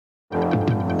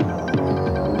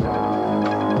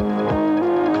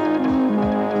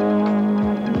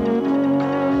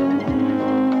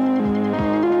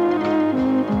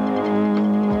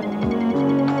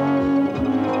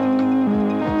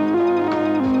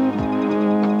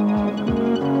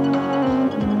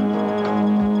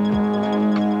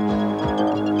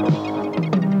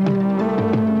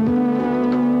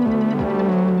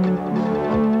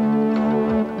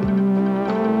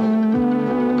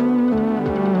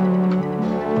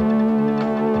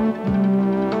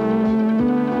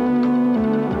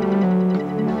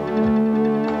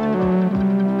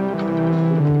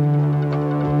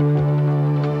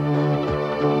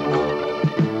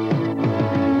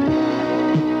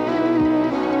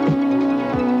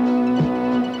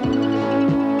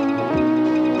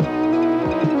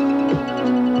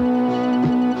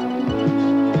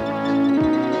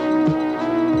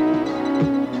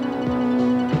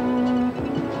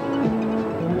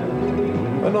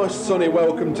Sunny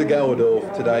welcome to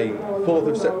Geldorf today, 4th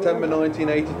of September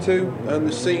 1982, and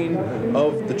the scene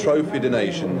of the Trophee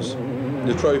Donations.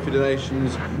 The Trophee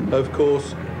Donations, of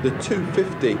course, the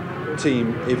 250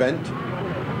 team event.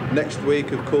 Next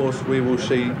week, of course, we will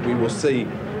see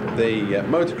the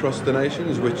Motocross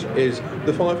Donations, which is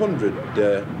the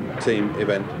 500 team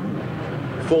event.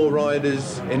 4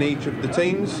 riders in each of the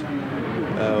teams.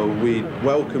 We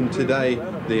welcome today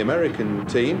the American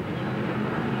team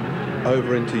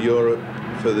over into Europe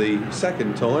for the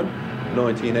second time.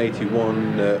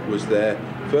 1981 was their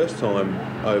first time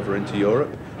over into Europe,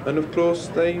 and of course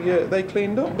they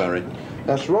cleaned up, Barry.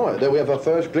 That's right. There we have our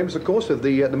first glimpse, of course, of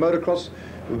the motocross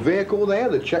vehicle there,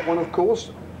 the Czech one, of course,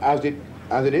 as it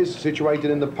is situated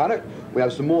in the paddock. We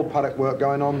have some more paddock work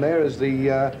going on there as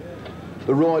the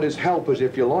riders help us,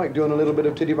 if you like, doing a little bit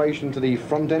of titubation to the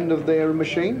front end of their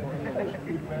machine.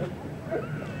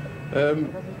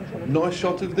 Nice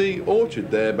shot of the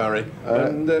orchard there, Barry,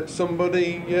 and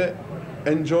somebody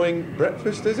enjoying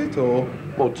breakfast, is it, or?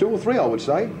 Well, 2 or 3, I would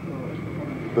say,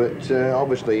 but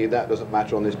obviously that doesn't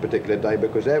matter on this particular day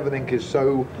because everything is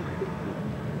so,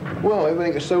 well,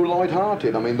 everything is so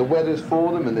light-hearted. I mean, the weather's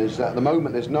for them, and at the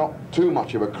moment there's not too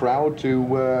much of a crowd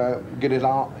to get it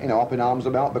up, up in arms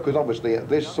about, because obviously at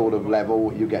this sort of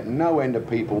level you get no end of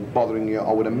people bothering you,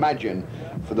 I would imagine,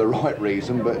 for the right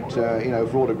reason, but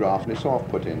for autographs, and it's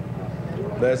off-putting.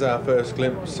 There's our first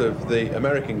glimpse of the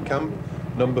American camp.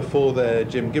 Number 4 there,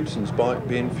 Jim Gibson's bike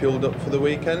being fueled up for the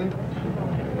weekend.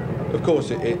 Of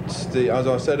course, it's as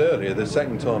I said earlier, the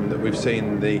second time that we've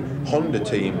seen the Honda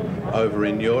team over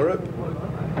in Europe.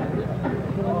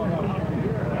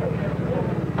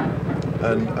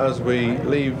 And as we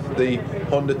leave the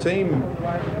Honda team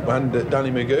and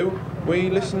Danny Magoo, we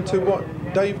listen to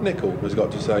what Dave Nicol has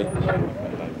got to say.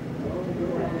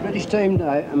 British team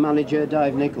manager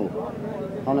Dave Nicol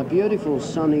on a beautiful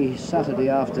sunny Saturday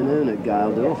afternoon at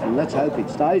Geldorf, and let's hope it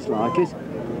stays like it.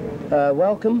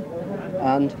 Welcome,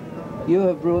 and you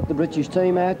have brought the British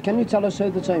team out. Can you tell us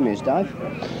who the team is, Dave?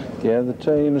 Yeah, the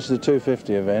team is the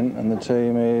 250 event, and the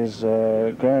team is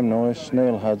Graham Noyce,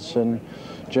 Neil Hudson,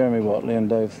 Jeremy Watley and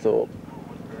Dave Thorpe.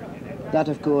 That,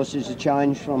 of course, is a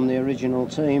change from the original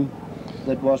team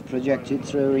that was projected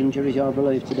through injury, I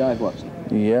believe, to Dave Watson.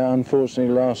 Yeah,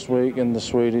 unfortunately last week in the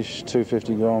Swedish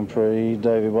 250 Grand Prix,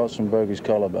 David Watson broke his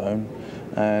collarbone,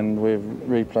 and we've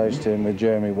replaced him with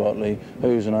Jeremy Watley,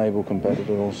 who's an able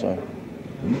competitor also.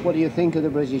 What do you think of the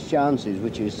British chances,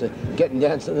 which is getting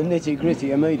down to the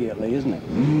nitty-gritty immediately, isn't it?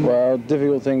 Well,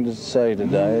 difficult thing to say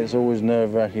today. It's always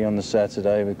nerve-wracking on the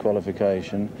Saturday with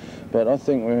qualification, but I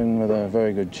think we're in with a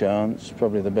very good chance,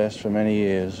 probably the best for many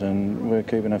years, and we're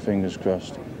keeping our fingers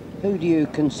crossed. Who do you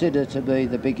consider to be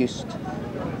the biggest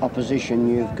opposition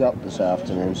you've got this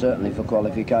afternoon, certainly for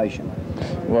qualification?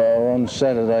 Well, on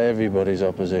Saturday everybody's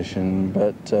opposition,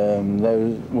 but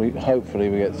hopefully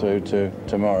we get through to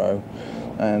tomorrow.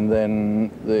 And then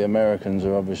the Americans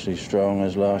are obviously strong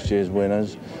as last year's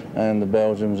winners, and the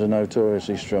Belgians are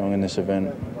notoriously strong in this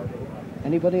event.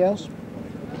 Anybody else?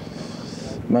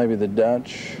 Maybe the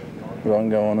Dutch, but I can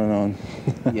go on and on.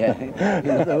 Yeah, in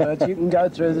other words, you can go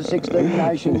through the 16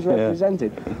 nations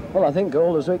represented. Yeah. Well, I think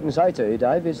all as we can say to you,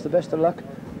 Dave, is the best of luck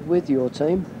with your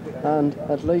team, and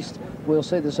at least we'll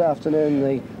see this afternoon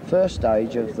the first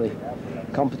stage of the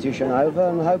competition over,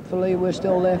 and hopefully we're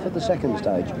still there for the second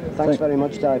stage. Thanks very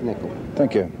much, Dave Nicol.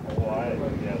 Thank you.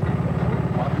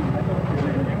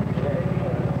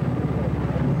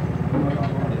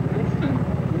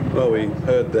 Well, we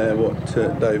heard there what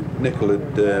Dave Nicol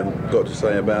had got to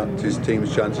say about his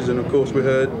team's chances, and of course we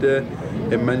heard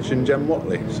him mention Jem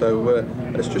Watley. So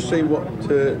let's just see what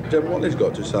Jem Watley's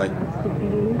got to say.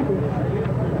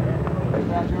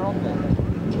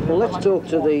 Well, let's talk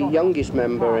to the youngest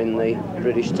member in the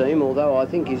British team, although I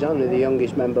think he's only the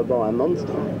youngest member by a month.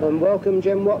 And welcome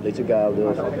Jem Watley to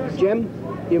Galdorf. Jem,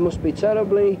 you must be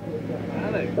terribly,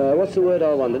 what's the word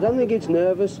I want? I don't think it's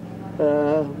nervous,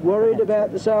 worried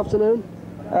about this afternoon?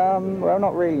 Well,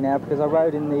 not really now, because I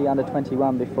rode in the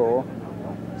under-21 before,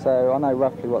 so I know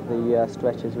roughly what the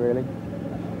stretch is really.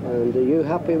 And are you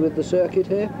happy with the circuit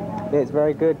here? Yeah, it's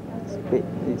very good.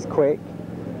 It's quick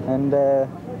and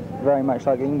very much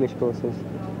like the English courses.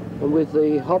 And with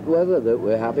the hot weather that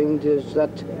we're having, does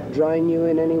that drain you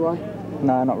in any way?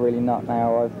 No, not really, not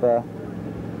now.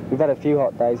 We've had a few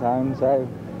hot days home, so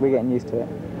we're getting used to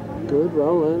it. Good,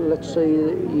 well, let's see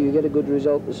that you get a good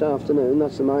result this afternoon,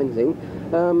 that's the main thing.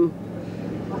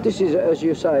 This is, as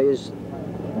you say, is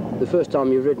the first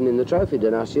time you've ridden in the Trophee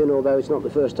dynasty, and although it's not the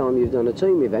first time you've done a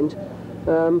team event,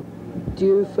 do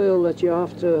you feel that you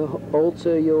have to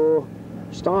alter your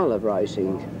style of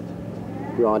racing,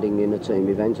 riding in a team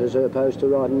event, as opposed to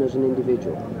riding as an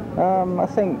individual? I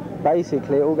think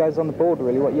basically it all goes on the board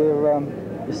really, what your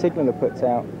signaller puts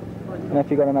out. And if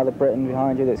you've got another Briton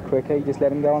behind you that's quicker, you just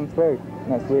let him go on through.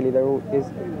 And that's really there all is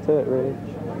to it really.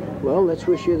 Well, let's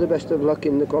wish you the best of luck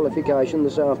in the qualification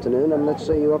this afternoon, and let's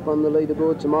see you up on the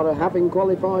leaderboard tomorrow, having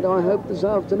qualified, I hope, this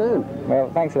afternoon.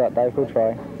 Well, thanks for that, Dave. We'll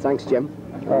try. Thanks, Jem.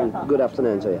 And good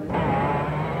afternoon to you.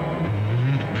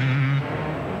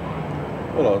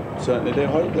 Well, I certainly do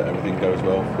hope that everything goes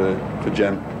well for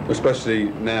Jem, especially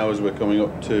now as we're coming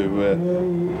up to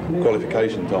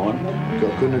qualification time. I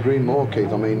couldn't agree more,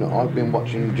 Keith. I mean, I've been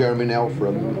watching Jeremy Nell for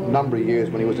a number of years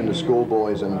when he was in the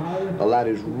schoolboys, and the lad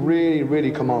has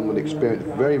really come on with experience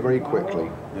very, very quickly.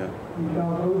 Yeah.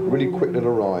 Really quick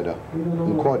little rider,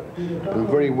 and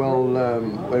very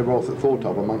well thought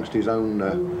of amongst his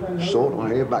own sort on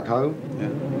here back home. Yeah.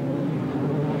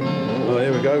 Well,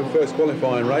 here we go, first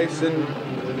qualifying race, and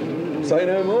say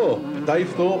no more.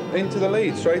 Dave Thorpe into the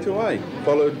lead straight away,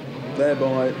 followed there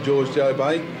by George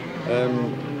Jobay,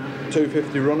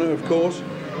 250 runner, of course.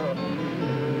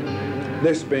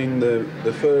 This being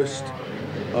the first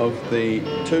of the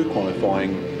two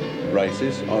qualifying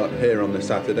races here on the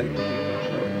Saturday.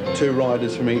 Two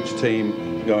riders from each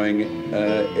team going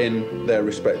in their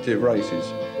respective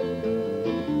races.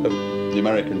 The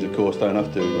Americans, of course, don't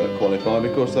have to qualify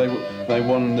because they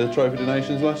won the Trophy of the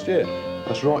Nations last year.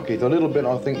 That's right, Keith. A little bit,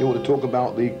 I think you ought to talk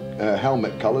about the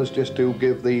helmet colours, just to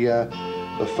give the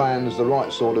fans the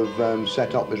right sort of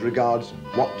setup as regards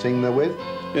what team they're with.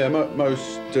 Yeah,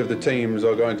 most of the teams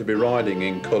are going to be riding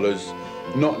in colours,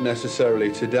 not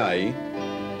necessarily today,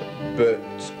 but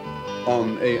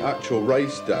on an actual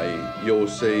race day, you'll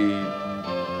see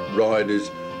riders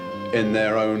in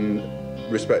their own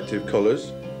respective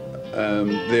colours.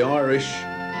 The Irish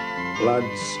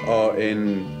lads are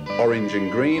in orange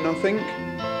and green, I think,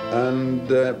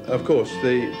 and of course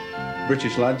the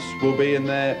British lads will be in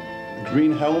their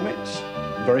green helmets,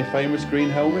 very famous green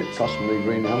helmets. Customary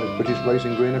green helmets, British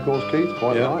racing green, of course, Keith,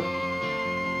 quite right.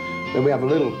 Then we have a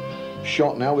little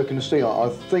shot now. We can see, I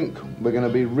think we're going to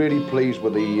be really pleased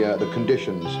with the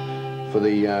conditions for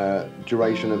the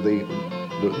duration of the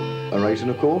racing,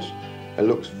 of course. It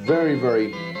looks very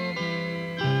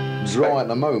dry at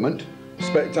the moment.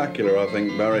 Spectacular, I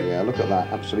think, Barry. Yeah, look at that.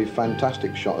 Absolutely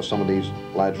fantastic shot of some of these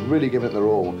lads really giving it their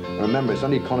all. And remember, it's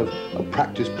only kind of a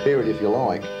practice period, if you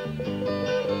like.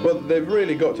 Well, they've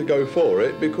really got to go for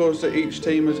it because each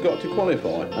team has got to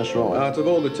qualify. That's right. Out of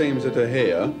all the teams that are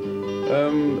here,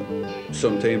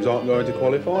 some teams aren't going to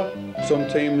qualify. Some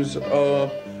teams are,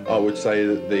 I would say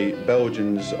that the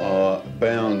Belgians are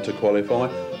bound to qualify.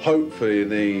 Hopefully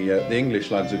the English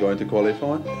lads are going to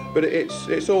qualify, but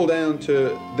it's all down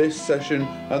to this session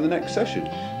and the next session.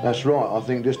 That's right. I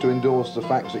think just to endorse the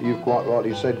facts that you've quite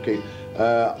rightly said, Keith,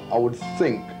 I would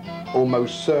think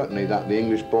almost certainly that the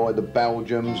English boy, the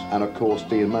Belgians, and of course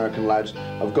the American lads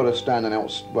have got to stand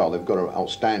they've got an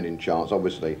outstanding chance,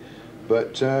 obviously.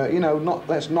 But you know,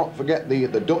 let's not forget the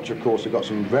Dutch, of course, have got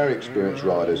some very experienced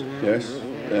riders. Yes.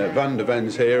 Van der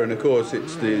Ven's here, and of course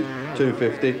it's the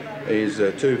 250. He's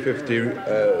a 250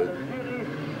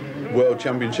 World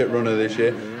Championship runner this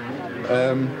year.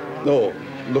 Oh,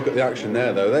 look at the action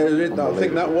there, though. I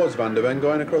think that was Van der Ven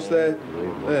going across there.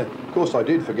 Of course, I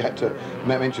did forget to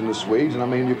mention the Swedes, and I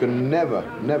mean, you can never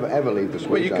ever leave the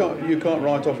Swedes. Well, you can't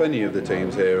write off any of the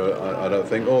teams here, I don't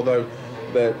think. Although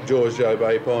George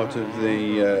Jobay, part of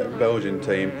the Belgian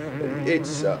team,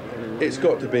 it's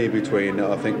got to be between,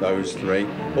 I think, those three.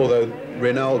 Although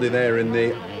Rinaldi there in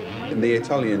the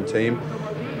Italian team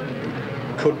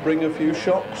could bring a few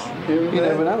shocks here and there. You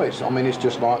never know. It's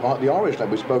just like the Irish lad.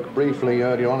 We spoke briefly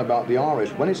earlier on about the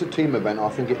Irish. When it's a team event, I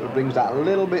think it brings that a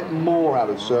little bit more out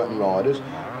of certain riders.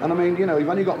 And I mean, you know, you've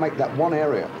only got to make that one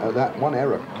error,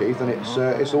 Keith, and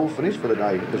it's all finished for the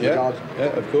day. As regards,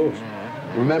 of course.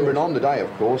 Remembering on the day,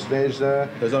 of course, there's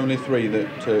only 3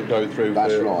 that go through.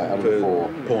 That's for, right, out of for 4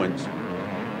 points.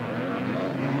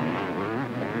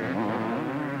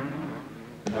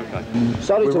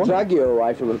 Sorry to drag you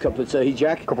away from a cup of tea,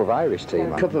 Jack. Cup of Irish tea,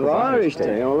 man. Cup of Irish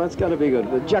tea. Oh, that's got to be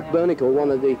good. But Jack Bernicle, one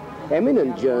of the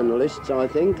eminent journalists, I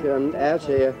think, and out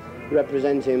here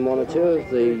representing 1 or 2 of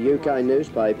the UK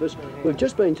newspapers. We've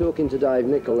just been talking to Dave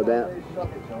Nichol about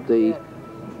the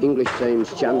English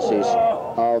team's chances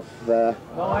of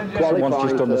qualifying. Someone's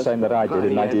just done the same that I did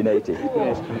in 1980.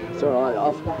 Yes, it's all right.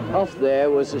 Off there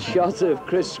was a shot of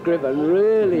Chris Scriven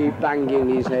really banging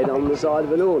his head on the side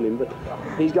of an awning, but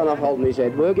he's gone off holding his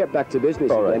head. We'll get back to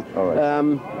business again. All right.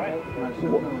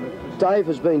 Dave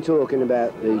has been talking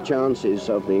about the chances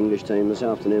of the English team this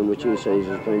afternoon, which he says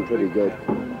has been pretty good.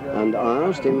 And I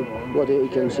asked him what he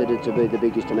considered to be the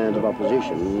biggest amount of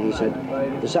opposition, and he said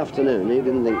this afternoon he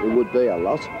didn't think there would be a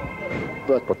lot,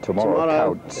 but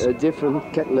tomorrow counts. A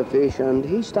different kettle of fish, and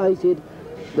he stated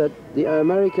that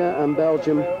America and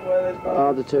Belgium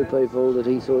are the 2 people that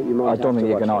he thought you might I don't have think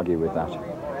to you can watch. argue with that.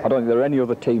 I don't think there are any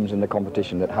other teams in the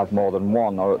competition that have more than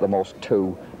 1 or at the most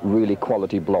 2 really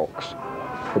quality blocks.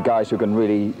 The guys who can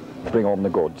really bring on the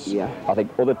goods. Yeah. I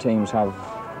think other teams have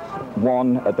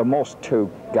 1, at the most 2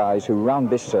 guys who round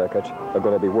this circuit are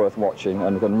going to be worth watching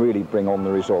and can really bring on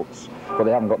the results, but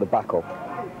they haven't got the backup.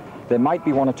 There might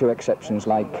be 1 or 2 exceptions,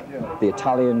 like the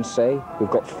Italians, say, who've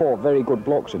got 4 very good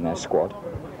blokes in their squad,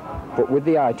 but with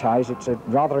the eye ties it's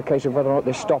rather a case of whether or not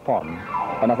they stop on,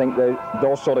 and I think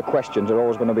those sort of questions are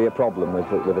always going to be a problem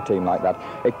with a team like that.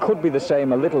 It could be the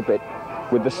same a little bit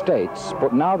with the States,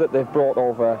 but now that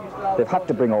they've had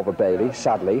to bring over Bailey,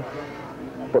 sadly,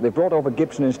 but they brought over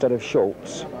Gibson instead of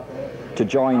Schultz to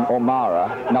join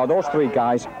O'Mara. Now those 3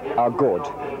 guys are good,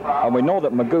 and we know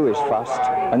that Magoo is fast,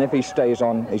 and if he stays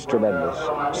on, he's tremendous.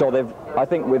 So I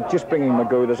think with just bringing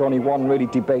Magoo, there's only 1 really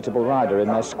debatable rider in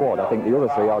their squad. I think the other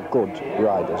 3 are good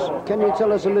riders. Can you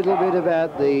tell us a little bit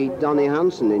about the Donny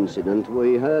Hansen incident?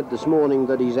 We heard this morning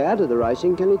that he's out of the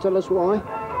racing. Can you tell us why?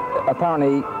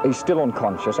 Apparently he's still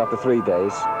unconscious after 3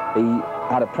 days. He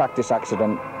had a practice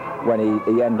accident when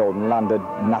he ended and landed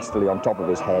nastily on top of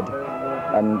his head,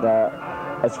 and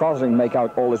as far as I can make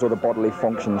out, all his other bodily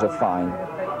functions are fine,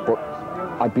 but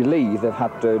I believe they've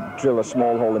had to drill a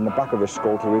small hole in the back of his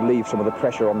skull to relieve some of the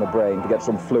pressure on the brain to get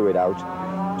some fluid out,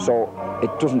 so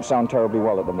it doesn't sound terribly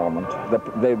well at the moment.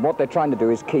 What they're trying to do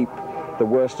is keep the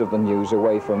worst of the news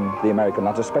away from the American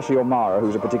lads, especially O'Mara,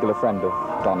 who's a particular friend of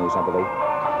Donny's, I believe.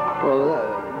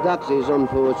 Well, that is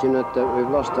unfortunate that we've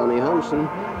lost Donny Hansen.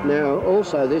 Now,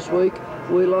 also this week,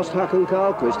 we lost Håkan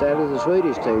Karlqvist out of the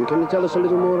Swedish team. Can you tell us a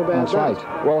little more about that? That's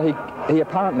right. Well, he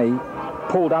apparently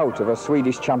pulled out of a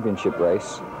Swedish championship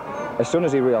race as soon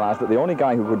as he realised that the only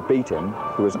guy who would beat him,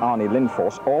 who was Arne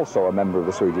Lindfors, also a member of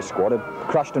the Swedish squad, had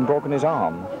crashed and broken his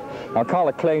arm. Now,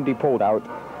 Karla claimed he pulled out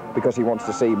because he wants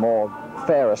to see more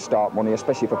fairer start money,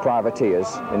 especially for privateers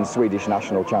in Swedish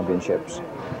national championships.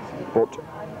 But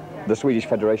the Swedish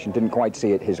Federation didn't quite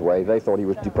see it his way. They thought he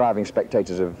was depriving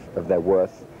spectators of their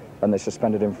worth, and they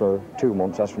suspended him for 2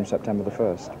 months, as from September the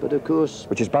 1st. But of course...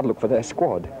 Which is bad luck for their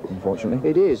squad, unfortunately.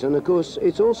 It is, and of course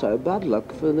it's also bad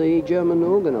luck for the German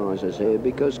organisers here,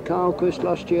 because Karlqvist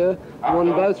last year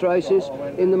won both races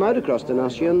in the Motocross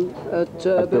Donation at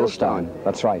Bilstein.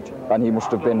 That's right. And he must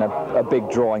have been a big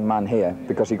drawing man here,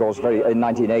 because he goes in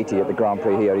 1980 at the Grand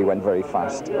Prix here, he went very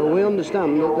fast. Well, we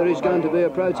understand that there is going to be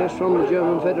a protest from the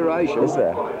German Federation. Is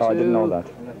there? Oh, I didn't know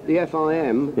that. The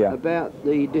FIM about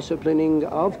the disciplining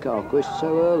of Karlqvist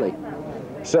so early.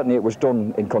 Certainly it was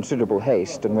done in considerable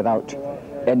haste and without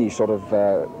any sort of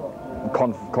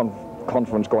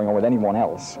conference going on with anyone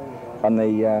else. And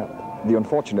the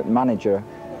unfortunate manager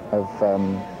of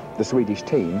the Swedish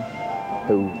team,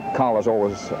 who Carl has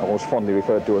always fondly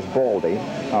referred to as Baldy,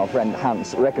 our friend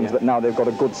Hans, reckons that now they've got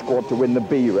a good squad to win the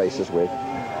B races with.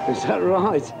 Is that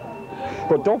right?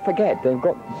 But don't forget, they've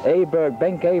got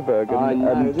Benk Aberg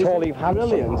and Torleif Hansen.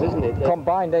 Brilliant, isn't it?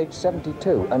 Combined age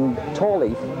 72. And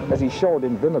Torleif, as he showed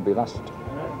in Vimmerby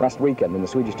last weekend in the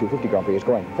Swedish 250 Grand Prix, is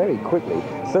going very quickly.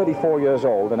 34 years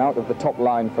old and out of the top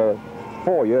line for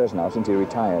 4 years now since he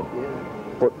retired.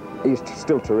 But he's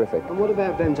still terrific. And what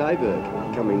about Benk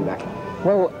Aberg coming back?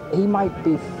 Well, he might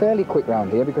be fairly quick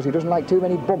round here because he doesn't like too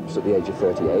many bumps at the age of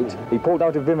 38. He pulled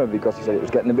out of Vimmerby because he said it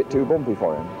was getting a bit too bumpy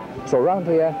for him. So round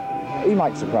here, he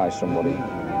might surprise somebody,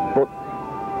 but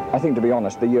I think, to be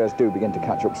honest, the years do begin to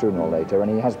catch up sooner or later, and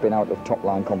he has been out of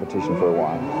top-line competition for a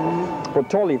while. But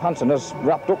Torleif Hansen has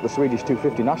wrapped up the Swedish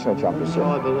 250 National Championship.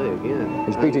 I believe, yeah.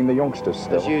 He's beating the youngsters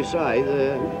still. As you say,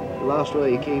 last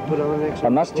week he put on an excellent...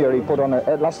 And last year he put on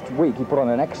last week he put on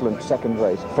an excellent second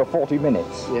race for 40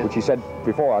 minutes, yeah. which he said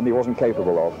beforehand he wasn't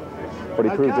capable of, but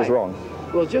he proved us wrong.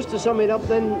 Well, just to sum it up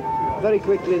then, very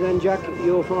quickly then, Jack,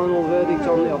 your final verdict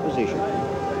on the opposition.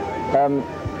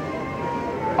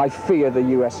 I fear the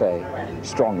USA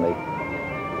strongly.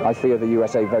 I fear the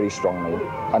USA very strongly,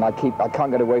 and I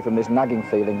can't get away from this nagging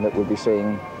feeling that we'll be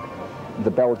seeing the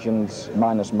Belgians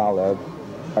minus Malherbe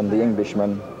and the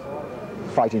Englishmen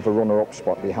fighting for runner-up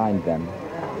spot behind them.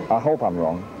 I hope I'm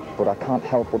wrong, but I can't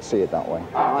help but see it that way.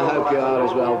 I hope you are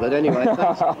as well, but anyway,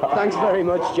 thanks very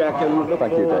much, Jack, and look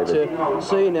forward to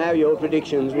seeing how your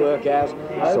predictions work out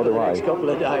over the next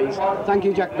couple of days. Thank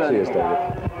you, Jack Burney. Cheers,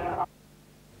 David.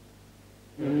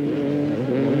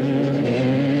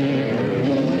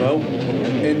 Well,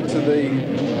 into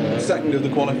the second of the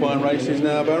qualifying races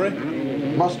now, Barry.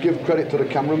 Must give credit to the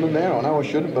cameraman there. I know I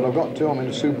shouldn't, but I've got to. I mean,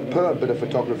 a superb bit of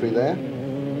photography there.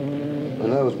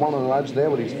 And there was one of the lads there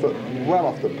with his foot well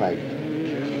off the peg.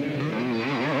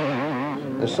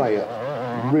 Let's say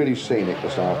really scenic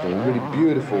this afternoon. Really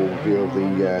beautiful view of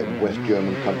the West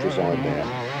German countryside there.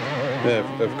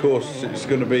 Yeah, of course, it's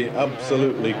going to be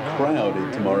absolutely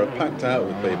crowded tomorrow, packed out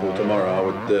with people tomorrow,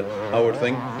 I would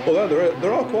think. Although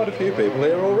there are quite a few people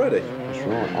here already. That's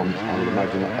right. I would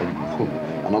imagine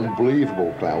an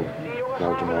unbelievable crowd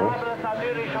tomorrow.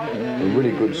 A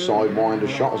really good sidewinder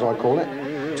shot, as I call it.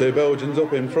 Two Belgians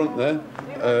up in front there,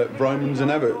 Vromans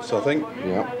and Everts, I think.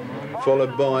 Yeah.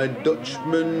 Followed by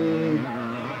Dutchman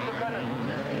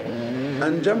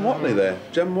and Jem Watley there.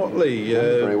 Jem Watley.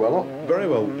 Very well up. Very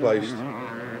well placed.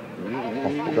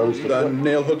 Off goes the And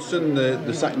Neil Hudson,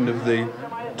 the second of the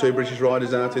two British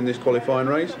riders out in this qualifying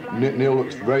race. Neil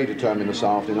looks very determined this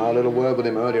afternoon. I had a little word with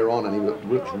him earlier on and he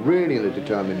looks really in a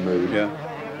determined mood. Yeah.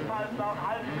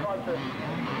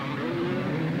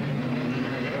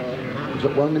 Is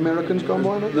that one of the Americans gone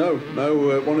by now?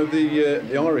 No, one of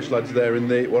the Irish lads there in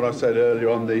what I said earlier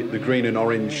on, the green and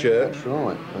orange shirt. That's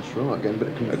right. Getting a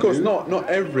bit confused. Of course, not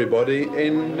everybody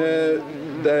in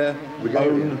their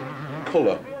own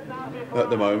colour at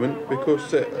the moment,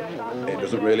 because it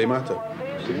doesn't really matter.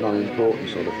 It's a non-important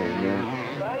sort of thing,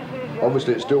 yeah.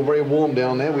 Obviously, it's still very warm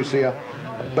down there. We see a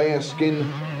bare-skinned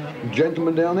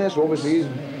gentleman down there, so obviously he's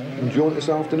enjoying it this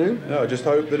afternoon. Yeah, I just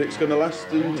hope that it's going to last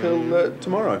until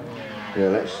tomorrow. Yeah,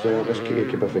 let's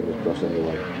keep our fingers crossed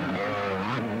anyway.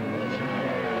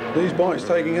 These bikes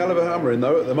taking hell of a hammering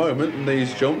though at the moment, and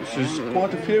these jumps, there's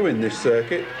quite a few in this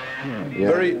circuit. Yeah.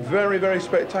 Very, very, very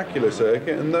spectacular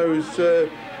circuit, and those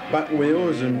back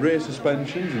wheels and rear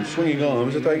suspensions and swinging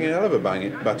arms are taking a hell of a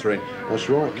battering. That's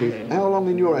right, Keith. How long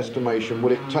in your estimation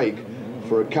would it take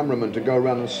for a cameraman to go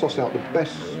around and suss out the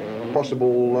best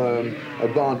possible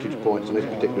advantage points on this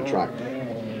particular track?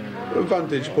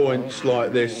 Vantage points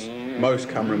like this, most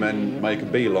cameramen make a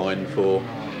beeline for,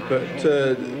 but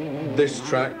this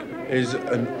track is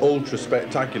an ultra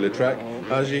spectacular track,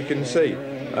 as you can see,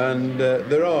 and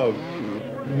there are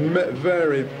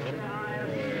very,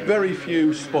 very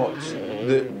few spots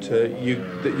that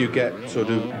you get sort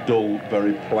of dull,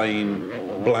 very plain,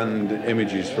 bland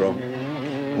images from.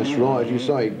 That's right, as you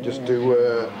say. Just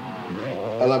to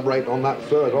elaborate on that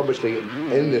further, obviously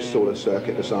in this sort of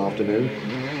circuit this afternoon,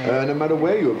 no matter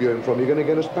where you're viewing from, you're going to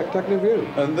get a spectacular view.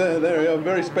 And there you are,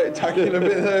 very spectacular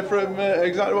bit there from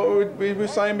exactly what we were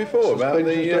saying before about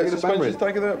the suspensions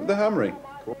taking the hammering.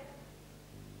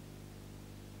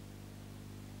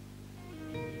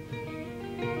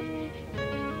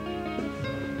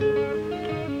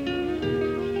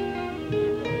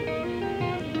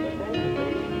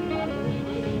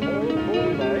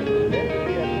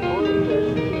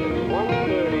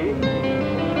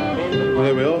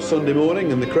 There we are, Sunday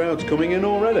morning, and the crowd's coming in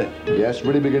already. Yes,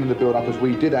 really beginning to build up, as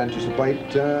we did anticipate,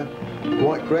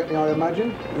 quite correctly, I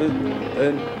imagine.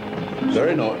 And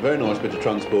very nice bit of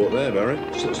transport there, Barry.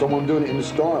 Someone doing it in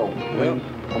style. Yeah.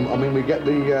 I mean, we get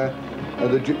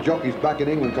the jockeys back in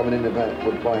England coming in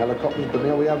by helicopters, but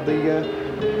now we have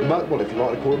well, if you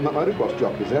like to call them motocross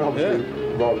jockeys, they're obviously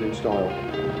riding in style.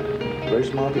 Very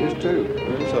smart it is too.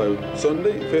 So,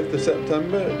 Sunday, 5th of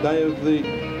September, day of the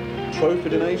Trophee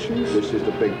of Nations. This is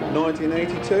the big one.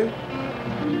 1982.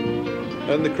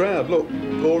 And the crowd, look,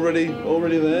 already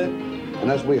there. And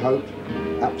as we hoped,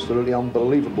 absolutely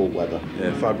unbelievable weather.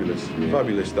 Yeah,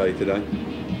 fabulous day today.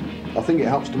 I think it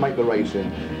helps to make the race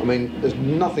in. I mean, there's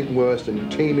nothing worse than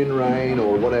teeming rain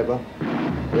or whatever.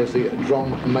 There's the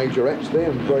drum majorettes there,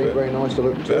 and very, very nice to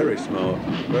look to. Very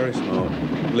smart,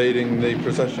 leading the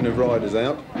procession of riders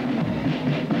out.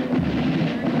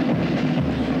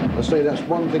 I say that's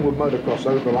one thing with motocross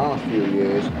over the last few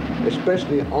years,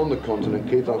 especially on the continent,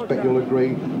 Keith. I expect you'll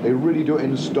agree. They really do it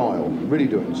in style. Really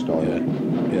do it in style.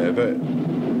 Yeah, very,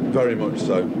 very much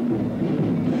so.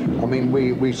 I mean,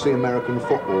 we see American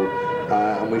football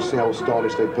and we see how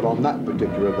stylish they put on that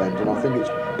particular event, and I think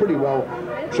it's pretty well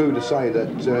true to say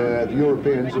that the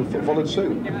Europeans have followed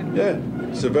suit. Yeah,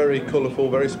 it's a very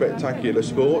colourful, very spectacular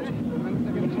sport.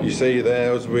 You see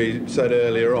there, as we said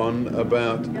earlier on,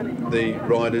 about the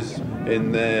riders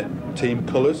in their team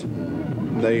colours.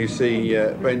 There you see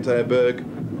Bent Berg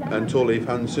and Torleif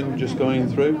Hansen just going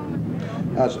through.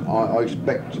 As I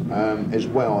expect as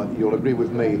well, you'll agree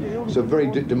with me, it's a very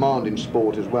demanding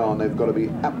sport as well, and they've got to be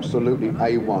absolutely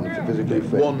A1 for physically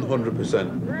fit.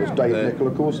 100%. There's Dave Nichol,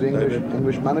 of course, the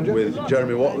English manager. With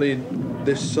Jeremy Watley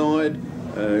this side,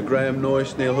 Graham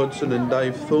Noyce, Neil Hudson and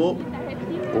Dave Thorpe.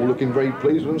 All looking very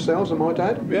pleased with themselves, I might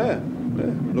add. Yeah.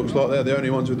 Looks like they're the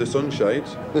only ones with the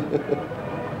sunshades.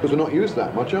 Because we're not used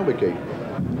that much, are we, Keith?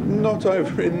 Not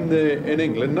over in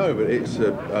England, no, but it's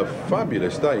a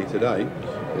fabulous day today.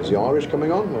 Is the Irish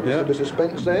coming on? Yeah. The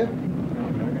suspense there?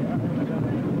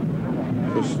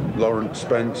 Plus Lawrence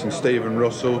Spence and Stephen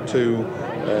Russell, two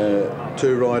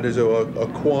riders who are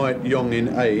quite young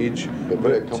in age,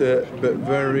 but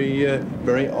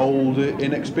very old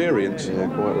in experience. Yeah,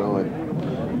 quite right.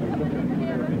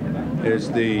 Here's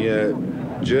the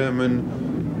German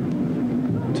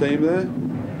team there.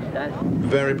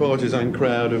 Very partisan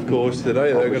crowd, of course,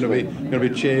 today. They're going to be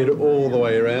cheered all the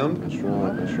way around. That's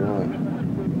right. That's right.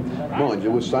 Mind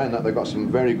you, we're saying that they've got some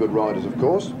very good riders, of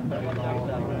course.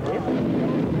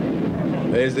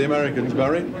 Here's the Americans,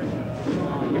 Barry.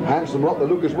 Handsome lot, they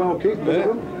look as well, Keith.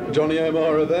 Yeah. Johnny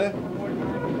O'Mara there.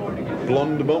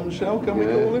 Blonde bombshell, can we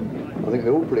call him? I think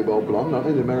they're all pretty well blonde, aren't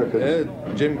they, the Americans? Yeah,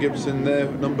 Jim Gibson there,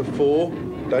 number 4.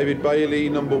 David Bailey,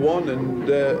 number 1, and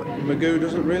Magoo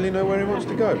doesn't really know where he wants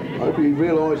to go. I hope he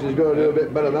realises he's got to do a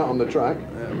bit better than that on the track.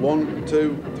 1,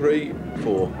 2, 3,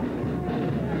 4.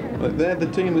 But they're the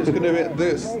team that's going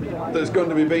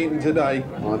to be beaten today.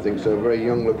 I think so. Very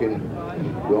young-looking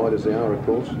riders they are, of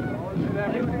course. I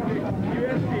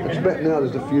expect now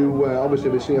there's a few. Obviously,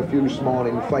 we see a few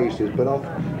smiling faces, but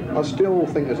I still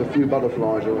think there's a few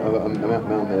butterflies around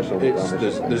there somewhere.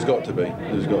 There's got to be.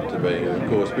 There's got to be, of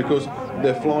course, because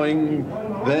they're flying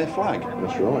their flag.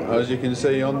 That's right. As you can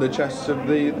see on the chests of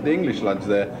the English lads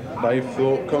there. They've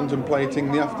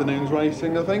contemplating the afternoon's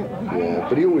racing, I think. Yeah,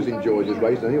 but he always enjoys his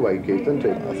racing anyway, Keith, doesn't he?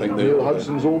 I think Neil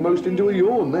Hudson's almost into a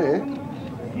yawn there.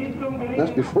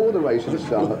 That's before the racing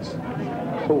starts.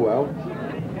 Oh well.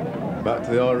 Back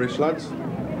to the Irish lads.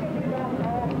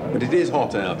 But it is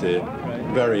hot out here.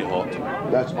 Very hot.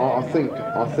 I think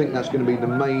that's going to be the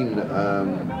main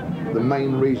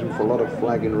reason for a lot of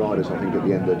flagging riders, I think, at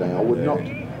the end of the day. I would not,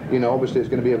 obviously it's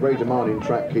going to be a very demanding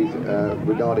track, Keith,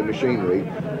 regarding machinery,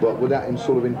 but with that in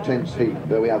sort of intense heat,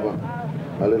 there we have a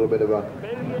little bit of a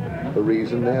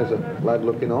reason. There's a lad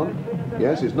looking on.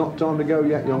 Yes, it's not time to go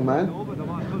yet, young man.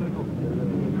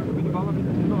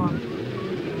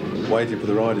 Waiting for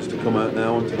the riders to come out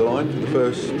now onto the line for the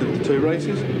first of the 2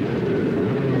 races.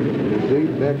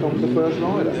 Indeed, there comes the first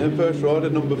rider. And first rider,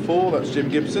 number 4, that's Jim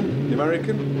Gibson, the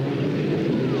American.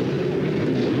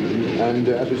 And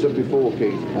as we said before,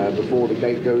 Keith, before the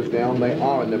gate goes down, they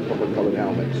are in their proper coloured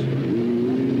helmets.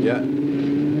 Yeah,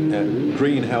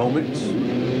 green helmets.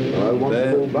 There,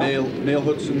 Neil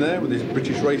Hudson there with his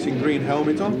British Racing green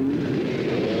helmet on.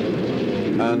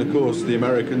 And of course the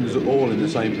Americans are all in the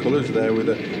same colours there, with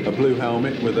a blue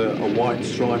helmet with a white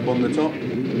stripe on the top.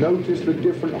 Notice the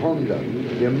different Honda,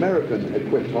 the American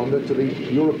equipped Honda to the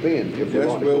European. If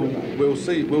yes, we'll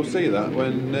see that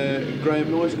when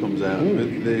Graham Noyce comes out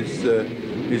with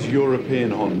his European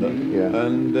Honda,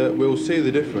 and we'll see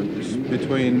the difference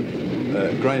between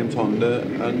Graham's Honda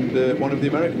and one of the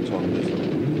American Hondas.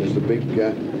 There's the big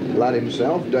lad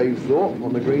himself, Dave Thorpe,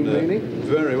 on the green beanie.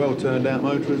 Very well turned out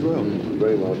motor as well.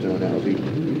 Very well turned out as he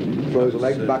throws the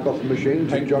legs back off the machine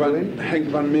to juggle in. Henk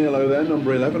van Mierlo there,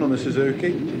 number 11 on the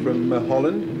Suzuki from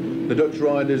Holland. The Dutch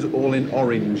riders all in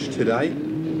orange today,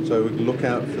 so we can look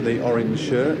out for the orange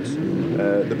shirts.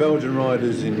 The Belgian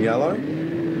riders in yellow.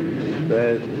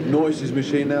 Noyce's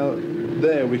machine now,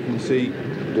 there we can see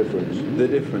the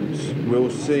difference.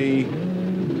 We'll see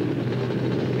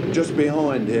just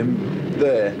behind him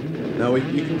there. Now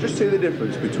you can just see the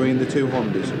difference between the 2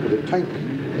 Hondas. With a tank,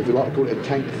 if you like to call it a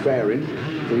tank fairing,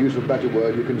 to use a better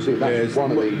word, you can see that's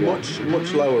one of the...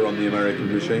 much lower on the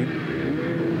American machine.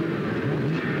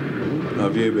 Our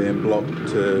view being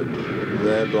blocked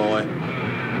there by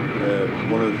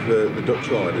one of the Dutch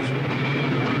riders.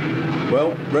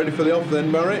 Well, ready for the off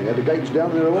then, Barry? Yeah, the gate's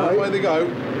down there away. Away they go.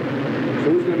 So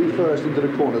who's going to be first into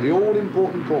the corner, the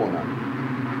all-important corner?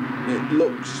 It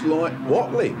looks like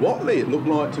Watley. Watley, it looked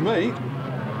like to me.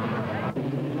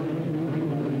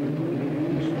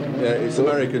 Yeah, it's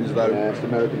Americans though. Yeah, it's the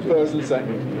Americans. First and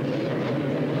second.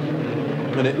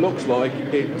 And it looks like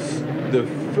it's the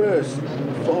first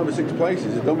 5 or 6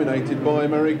 places are dominated by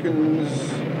Americans,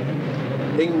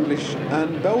 English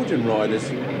and Belgian riders.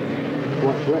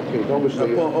 Quite correct, Keith,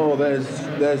 obviously. Oh,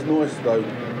 there's Noyce though.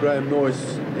 Graham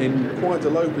Noyce in quite a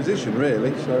low position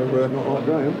really. So Not like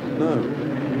Graham. No.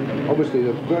 Obviously,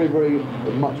 the very, very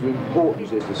much of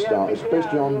importance is to start,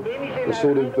 especially on the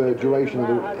sort of duration of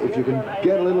the. If you can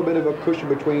get a little bit of a cushion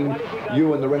between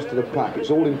you and the rest of the pack,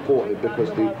 it's all important because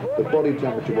the body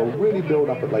temperature will really build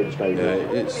up at later stages.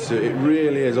 Yeah, it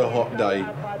really is a hot day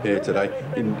here today,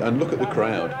 and look at the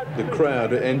crowd. The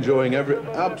crowd are enjoying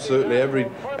absolutely every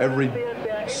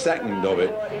second of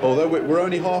it. Although we're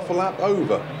only half a lap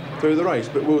over through the race,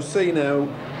 but we'll see now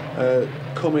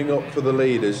coming up for the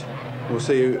leaders. We'll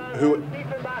see who.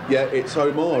 Yeah, it's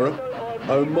O'Mara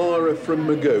from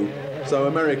Magoo. So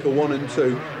America 1 and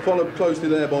 2, followed closely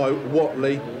there by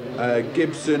Watley,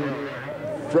 Gibson,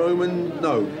 Vroman.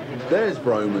 No, there's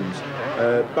Vromans,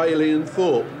 Bailey and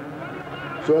Thorpe.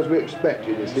 So as we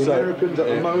expected, it's the Americans at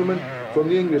the moment from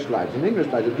the English lads, and the English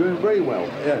lads are doing very well.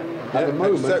 Yeah, at the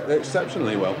moment,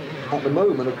 exceptionally well. At the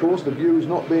moment, of course, the view is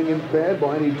not being impaired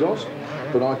by any dust,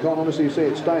 but I can't honestly see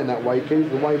it staying that way, Keith,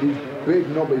 the way these big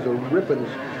knobbies are ripping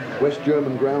West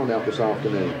German ground out this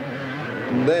afternoon.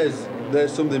 And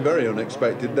there's something very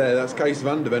unexpected there. That's Case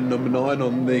van der Ven, number 9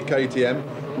 on the KTM,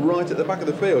 right at the back of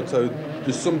the field. So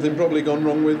there's something probably gone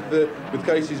wrong with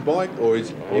Casey's bike, or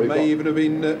he may even have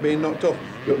been knocked off.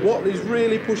 But Watley's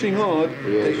really pushing hard.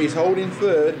 He's holding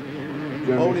third.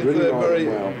 Germany's really very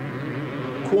well.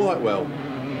 Quite well.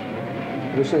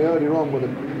 As I say earlier on,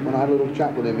 when I had a little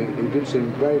chat with him, he did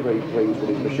seem very, very pleased with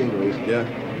his machinery. Yeah.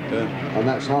 And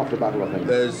that's half the battle, I think.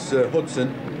 There's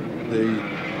Hudson, the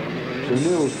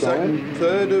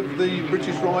third of the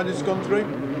British riders gone through.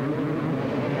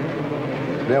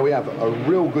 There we have a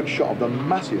real good shot of the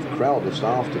massive crowd this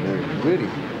afternoon. Really,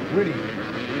 really,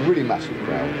 really massive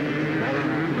crowd.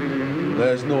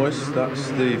 There's Noyce, that's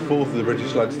the 4th of the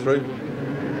British lads through.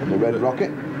 And the Red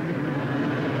Rocket.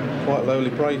 Quite lowly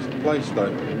placed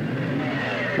though.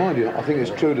 Mind you, I think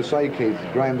it's true to say, Keith,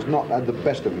 Graham's not had the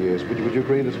best of years. Would you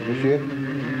agree this year?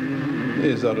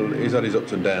 He's had his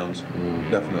ups and downs,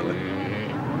 definitely.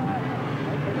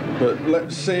 But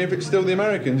let's see if it's still the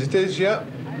Americans. It is, yeah.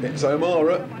 It's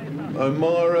O'Mara.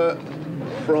 O'Mara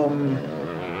from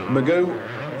Magoo,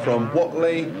 from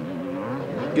Watley,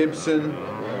 Gibson,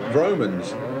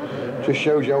 Vromans. Just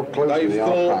shows you how closely they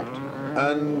are packed.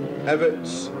 And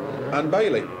Everts and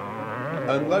Bailey.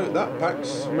 And that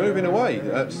pack's moving away.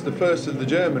 That's the first of the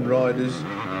German riders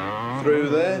through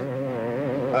there.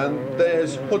 And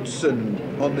there's Hudson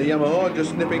on the Yamaha,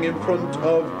 just nipping in front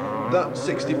of that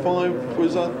 65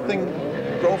 was, I think,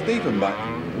 Rolf Diefenbach.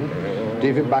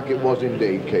 Diefenbach it was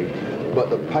indeed, Keith. But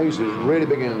the pace is really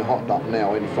beginning to hot up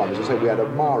now in front. As I said, we had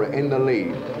O'Mara in the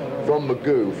lead from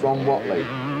Magoo, from Watley.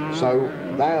 So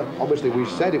that, obviously we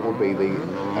said it would be the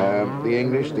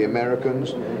English, the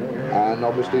Americans, and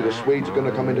obviously the Swedes are going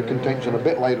to come into contention a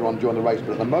bit later on during the race,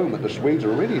 but at the moment the Swedes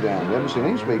are really down. We haven't seen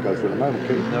any Swede go through at the moment,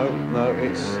 Keith. No,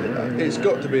 it's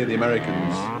got to be the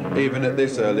Americans, even at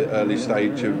this early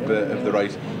stage of the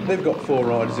race. They've got 4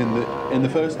 riders in the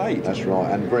first 8. That's right,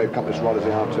 and very accomplished riders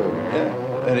they are too.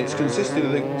 Yeah, and it's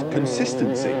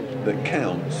consistency that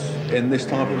counts in this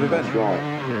type of event. That's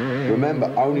right. Remember,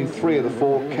 only 3 of the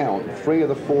 4 count. 3 of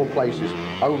the 4 places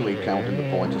only count in the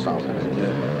points this afternoon.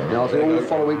 Yeah. Now, they all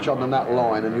follow each other in that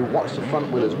line, and you watch the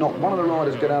front wheelers. Not one of the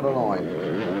riders get out of line.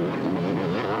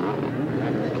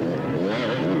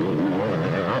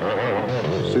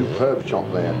 Superb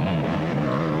shot there.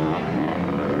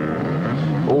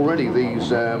 Already these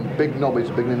big knobbies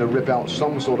are beginning to rip out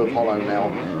some sort of hollow now.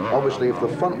 Obviously, if the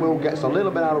front wheel gets a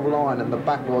little bit out of line and the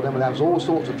back wheel, then we'll have all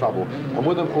sorts of trouble. And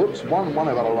with them, oops, one out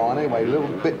of line anyway, a little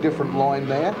bit different line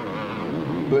there.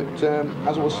 But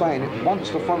as I was saying, once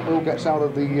the front wheel gets out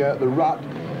of the rut,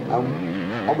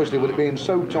 obviously with it being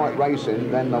so tight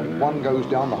racing, then the one goes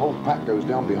down, the whole pack goes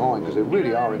down behind, because they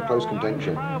really are in close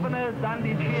contention.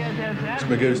 It's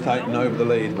Magoo's taken over the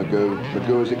lead.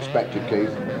 Magoo is expected,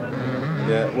 Keith.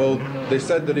 Yeah, well, they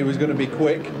said that he was going to be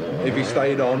quick if he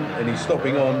stayed on, and he's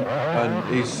stopping on,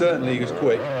 and he certainly was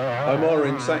quick. O'Mara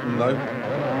in second though,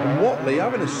 and Watley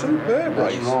having a superb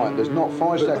race. That's right, there's not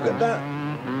 5 seconds. Look at that,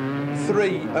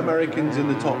 3 Americans in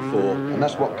the top 4. And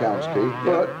that's what counts, Keith.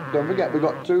 But don't forget, we've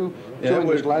got two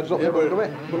English lads up the front of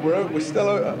it. But we're still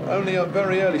only at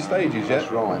very early stages yet.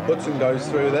 That's right. Hudson goes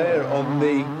through there on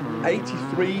the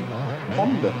 83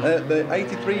 Honda, the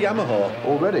 83 Yamaha.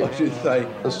 Already? I should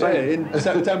say. In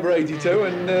September 82,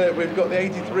 and we've got the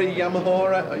 83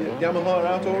 Yamaha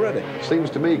out already. Seems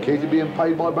to me, Keith, you're being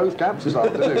paid by both camps this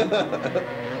afternoon.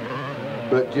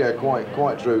 But yeah,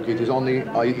 quite true, Keith. He is on the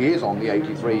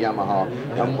 83 Yamaha.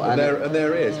 And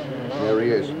there he is. There he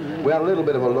is. We had a little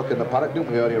bit of a look in the paddock,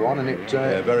 didn't we, earlier on, and it...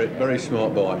 yeah, very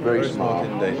smart bike. Very smart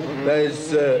indeed.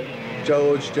 There's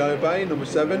Joe Bay, number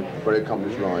 7. Very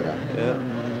accomplished rider. Yeah.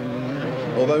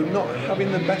 Although not having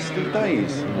the best of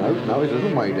days. No, he's a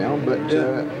little way down, but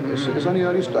it's only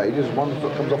early stages. One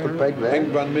foot comes off the peg there.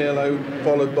 Henk van Mierlo,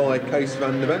 followed by Kees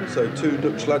van der Ven, so 2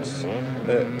 Dutch lads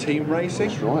team racing.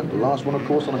 That's right. The last one, of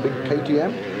course, on a big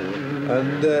KTM.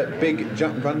 And big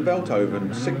Jack van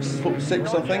Veldhoven,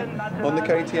 6'6", I think, on the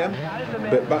KTM.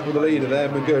 But back with the leader there,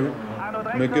 Magoo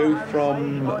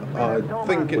from, I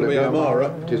think it'll be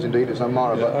O'Mara. It is indeed, it's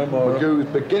O'Mara. Yeah, but O'Mara. Magoo's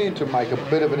beginning to make a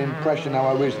bit of an impression now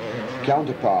over his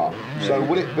counterpart. So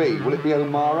will it be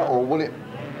O'Mara, or will it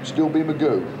still be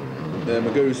Magoo? Yeah,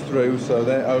 Magoo's through, so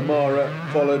there O'Mara,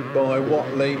 followed by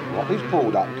Watley. Watley's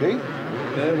pulled up, Keith.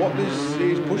 Yeah,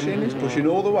 Watley's pushing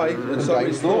all the way, and so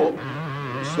he's thought.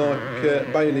 It's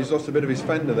like Bailey's lost a bit of his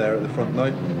fender there at the front though,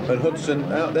 and Hudson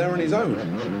out there on his own.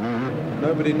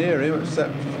 Nobody near him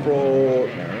except for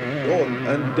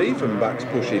and Diefenbach's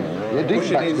pushing. Yeah,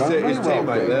 pushing his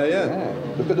teammate there,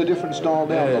 yeah. Look at the different style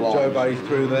down the line. Joe Bay's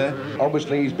through there.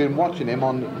 Obviously, he's been watching him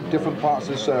on different parts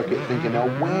of the circuit, thinking, now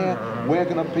where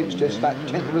can I pitch just that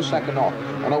 10th of a second off?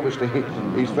 And obviously,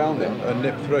 he's found it. And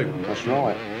nipped through. That's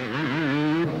right.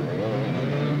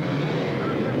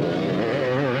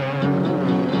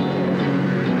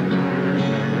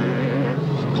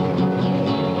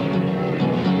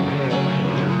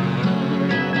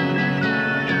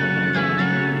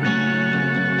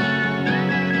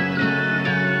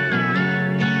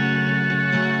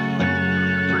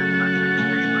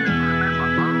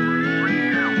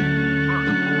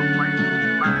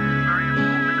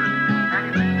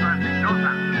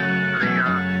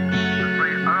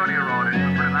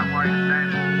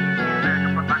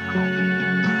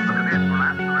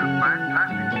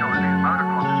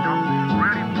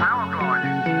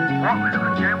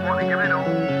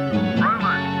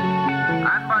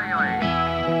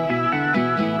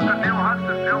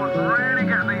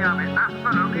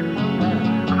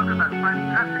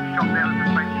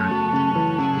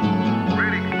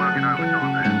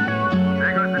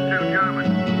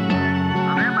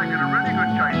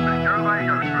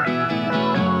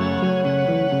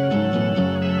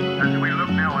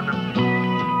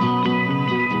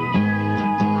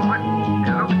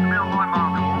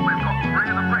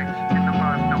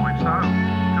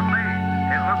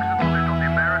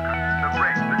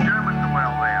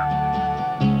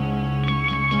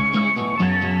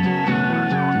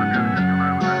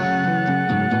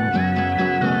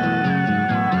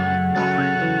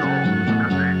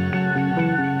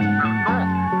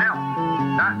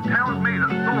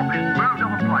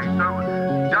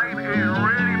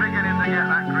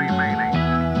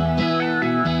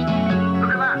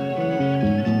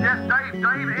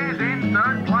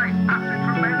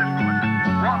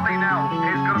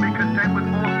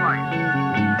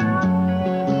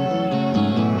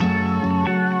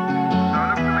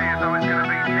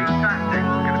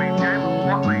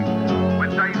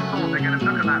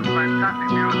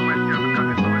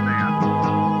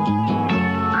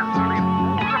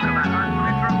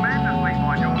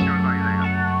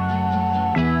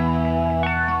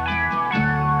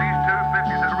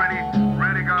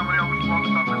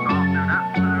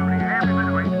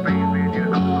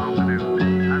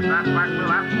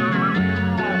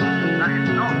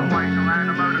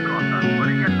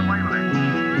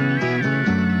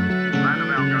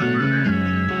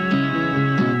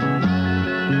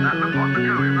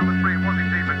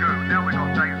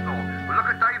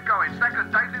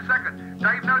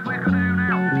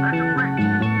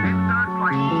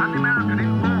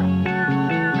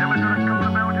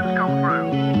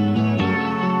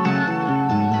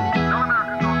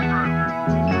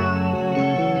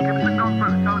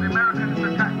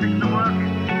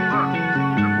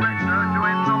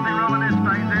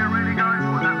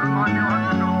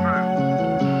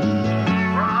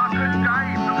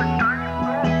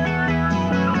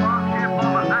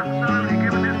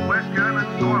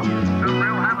 Some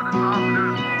real hammer this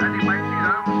afternoon, and he makes his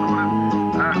own sort of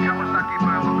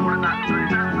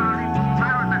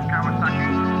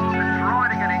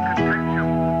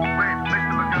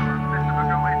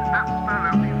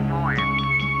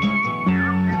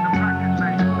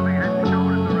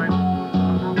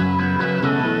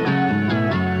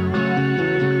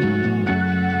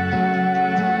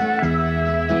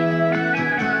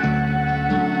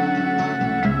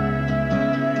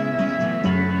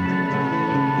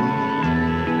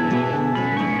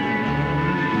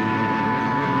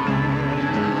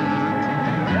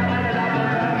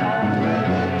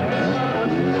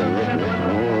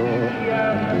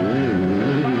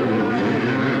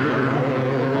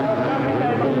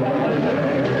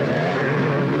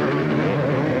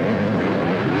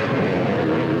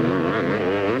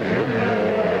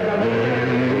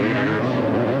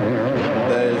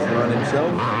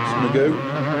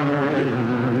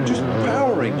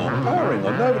firing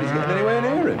on. Nobody's getting anywhere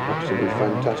near him. Absolutely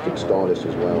fantastic stylist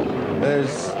as well.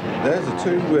 There's the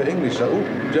two English. Oh,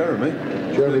 Jeremy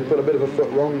Put a bit of a foot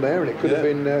wrong there, and it could have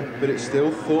been. But it's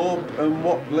still Thorpe and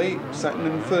Watley, second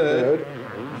and third.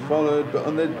 Followed, but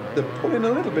they're pulling a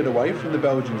little bit away from the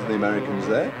Belgians and the Americans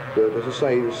there. But as I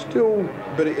say, it's still.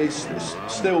 But it's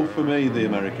still for me the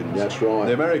Americans. That's right.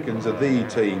 The Americans are the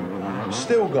team.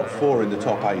 Still got 4 in the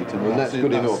top 8, and that's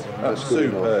good enough. That's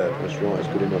good superb. enough. That's right. It's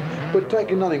good enough. But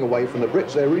taking nothing away from the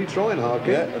Brits, they're really trying hard.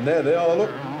 Yeah, and there they are.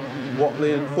 Look,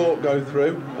 Watley and Thorpe go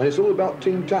through, and it's all about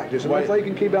team tactics. And if they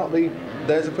can keep out the.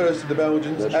 There's the first of the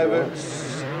Belgians. That's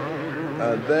Everts.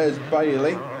 There's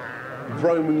Bailey.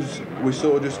 Vromans we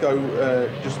saw just go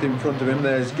just in front of him.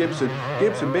 There's Gibson.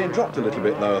 Gibson being dropped a little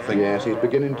bit though, I think. Yes, he's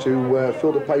beginning to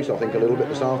feel the pace, I think, a little bit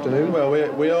this afternoon. Well,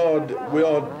 we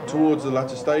are towards the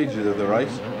latter stages of the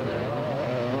race.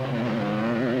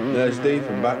 There's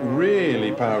Diefenbach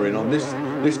really powering on.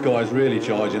 This guy's really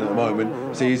charging at the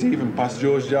moment. See, he's even past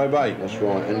George Jobay. That's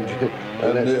right, and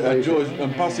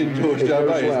passing George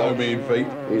Jobay is no mean feat.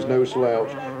 He's no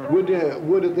slouch. Would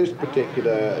at this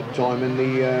particular time in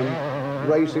the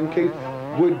racing, Keith,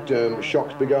 would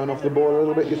shocks be going off the board a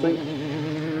little bit, you think?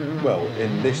 Well,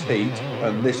 in this heat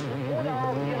and this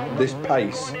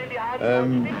pace,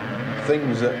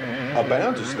 things are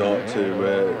bound to start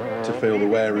to feel the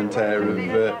wear and tear of.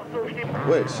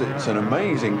 Well, it's an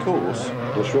amazing course.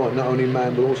 That's right, not only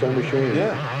man but also machine.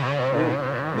 Yeah.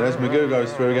 There's Magoo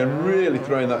goes through again, really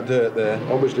throwing that dirt there.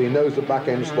 Obviously, he knows the back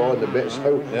end sliding a bit,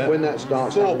 so when that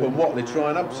starts. Thorpe and Watley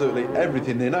trying absolutely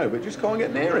everything they know, but just can't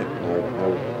get near him.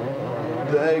 No.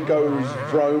 There goes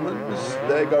Vromans,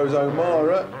 there goes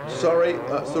O'Mara. Sorry,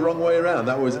 that's the wrong way around.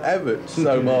 That was Everts,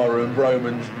 O'Mara and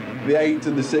Vromans. The 8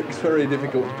 and the 6, very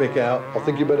difficult to pick out. I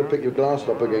think you better pick your glass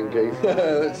up again, Keith.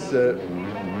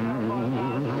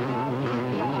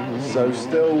 So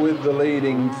still with the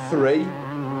leading 3.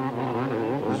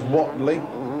 There's Watley.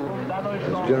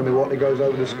 As Jeremy Watley goes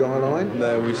over the skyline.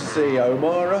 There we see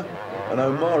O'Mara, and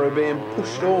O'Mara being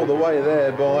pushed all the way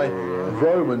there by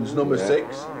Vromans, number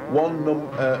 6,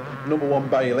 number 1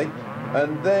 Bailey,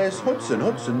 and there's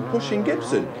Hudson pushing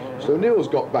Gibson. So Neil's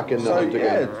got back in the hunt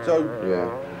again.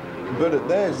 But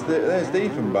there's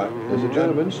Diefenbach. There's the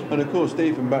Germans. And of course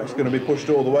Diefenbach's going to be pushed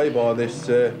all the way by this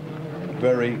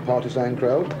very partisan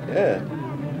crowd. Yeah.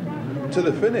 To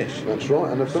the finish. That's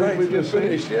right, and the finish we've just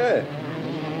finished, yeah.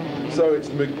 So it's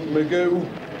Magoo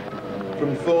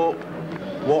from Thorpe,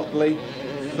 Watley,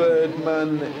 3rd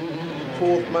man,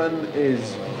 4th man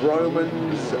is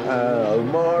Vromans,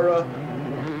 O'Mara,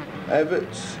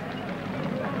 Everts.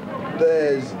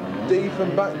 There's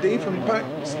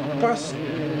Diefenbach's past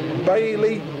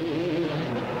Bailey.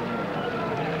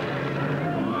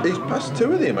 He's past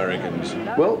 2 of the Americans.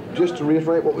 Well, just to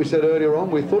reiterate what we said earlier on,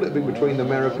 we thought it'd be between the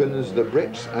Americans, the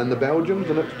Brits and the Belgians,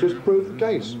 and it's just proved the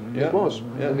case. Yeah. It was,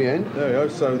 in the end. There we go.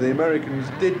 So the Americans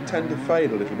did tend to fade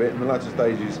a little bit in the latter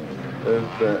stages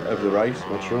of the race.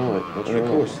 That's right. And of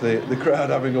course the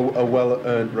crowd having a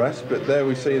well-earned rest, but there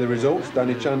we see the results.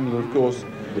 Danny Chandler, of course,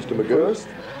 Mr. Magoo,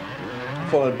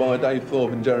 followed by Dave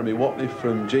Thorpe and Jeremy Watley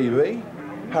from GB.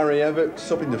 Harry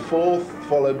Everts up in the 4th,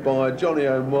 followed by Johnny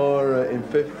O'Mara in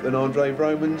 5th and Andre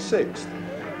Vroman 6th.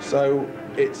 So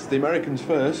it's the Americans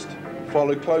first,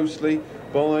 followed closely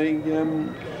by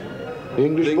the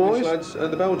English boys lads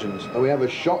and the Belgians. And we have a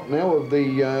shot now of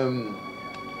the,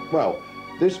 well,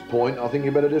 this point I think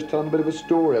you better just tell them a bit of a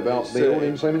story about the all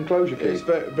in the same enclosure. It's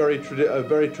a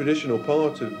very traditional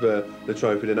part of the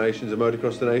Trophy of the Nations, the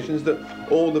Motocross of the Nations, that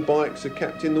all the bikes are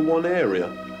kept in the one area,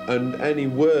 and any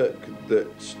work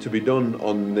that's to be done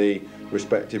on the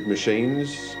respective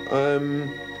machines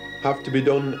have to be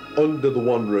done under the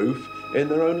one roof in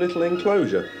their own little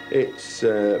enclosure. It's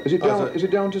is it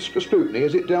down to scrutiny?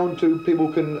 Is it down to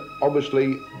people can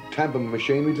obviously tamper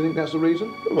machinery? Do you think that's the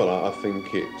reason? Well, I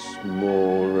think it's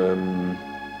more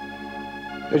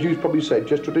as you probably said,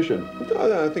 just tradition.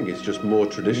 I think it's just more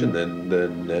tradition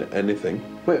than anything.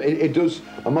 Well, it does,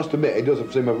 I must admit, it does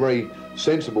seem a very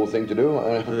sensible thing to do.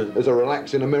 There's a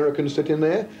relaxing American sitting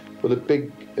there with a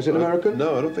big, is it American?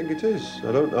 No, I don't think it is.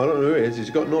 I don't know who it is. He's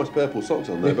got nice purple socks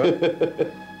on there,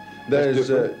 but there's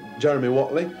Jeremy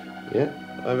Watley. Yeah.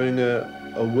 Having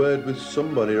a word with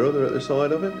somebody or other at the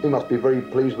side of him. He must be very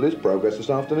pleased with his progress this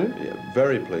afternoon. Yeah,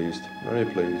 very pleased, very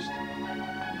pleased.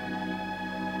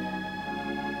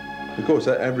 Of course,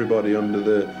 everybody under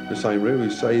the same roof. We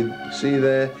see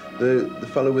there the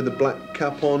fellow with the black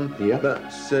cap on. Yeah.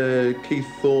 That's Keith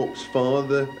Thorpe's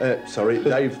father.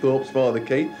 Dave Thorpe's father,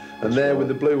 Keith. And That's there right. with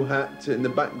the blue hat in the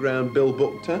background, Bill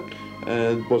Buckter.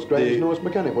 Was Graham's Norris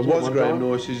mechanic, wasn't it? Was Graham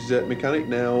Norris's mechanic,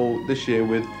 now this year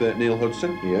with Neil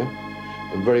Hudson. Yeah.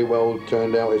 And very well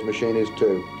turned out his machine is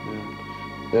too.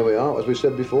 There we are, as we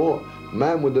said before,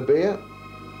 man with the beer.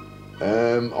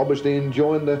 Obviously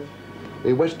enjoying the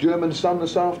West German sun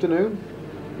this afternoon.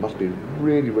 Must be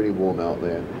really, really warm out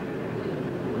there.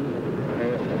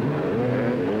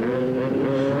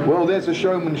 Well, there's the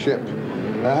showmanship.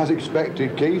 As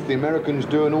expected, Keith, the Americans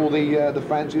doing all the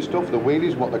fancy stuff, the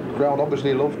wheelies, what the crowd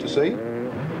obviously love to see.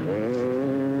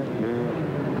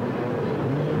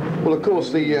 Well, of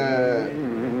course,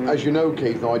 as you know,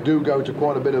 Keith, I do go to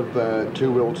quite a bit of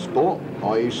two-wheeled sport,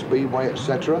 i.e. speedway,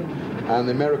 etc. And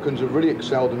the Americans have really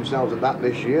excelled themselves at that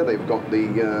this year. They've got the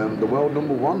world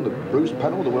 #1, the Bruce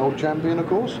Pennell, the world champion, of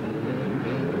course.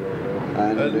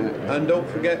 And don't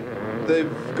forget,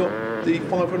 they've got the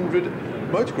 500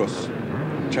 motocross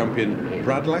champion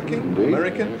Brad Lackey,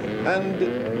 American, and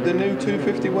the new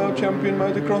 250 world champion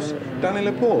motocross Danny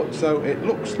Laporte. So it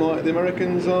looks like the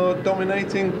Americans are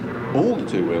dominating all the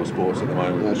two-wheel sports at the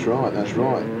moment. That's right, that's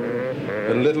right.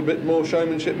 A little bit more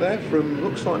showmanship there from,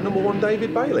 looks like #1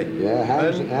 David Bailey. Yeah,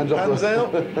 hands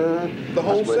out the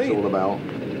whole That's what scene. it's all about.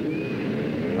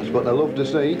 That's what they love to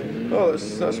see. Oh,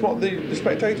 that's what the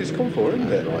spectators come for,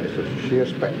 isn't it? Right, it's a sheer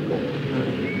spectacle.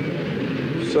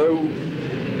 So,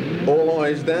 all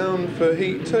eyes down for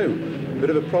Heat 2. Bit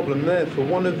of a problem there for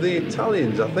one of the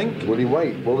Italians, I think. Will he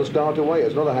wait? Will the starter wait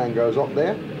as another hand goes up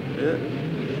there? Yeah.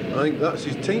 I think that's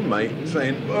his teammate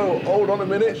saying, oh, hold on a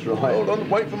minute. That's right. Hold on,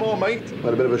 wait for my mate.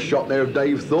 Had a bit of a shot there of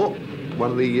Dave Thorpe,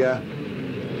 one of the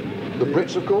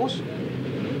Brits, of course.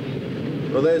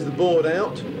 Well, there's the board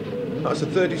out. That's a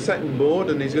 30-second board,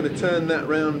 and he's going to turn that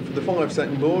round for the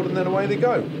 5-second board, and then away they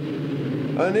go.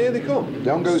 And here they come.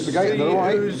 Down goes the gate, See and they're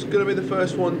away. who's going to be the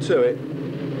first one to it.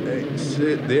 It's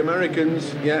the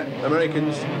Americans. Yeah,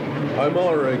 Americans.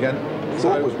 O'Mara again.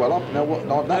 Thorpe was well up. Now what?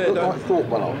 No, that looked like Thorpe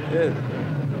well up. Yeah.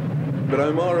 But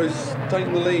O'Mara's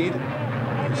taking the lead.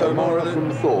 It's O'Mara O'Mara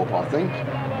from Thorpe, I think.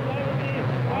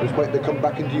 Just wait to come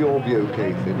back into your view,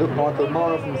 Keith. It looked like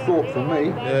O'Mara from Thorpe for me.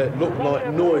 It looked like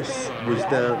Noyce was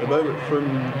down at the moment. From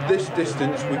this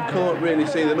distance, we can't really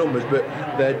see the numbers, but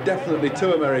they're definitely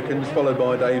 2 Americans, followed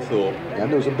by Dave Thorpe. Yeah,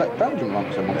 and there was a Belgian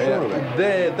amongst them, I'm sure of it.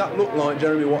 There, that looked like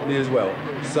Jeremy Watley as well.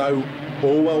 So,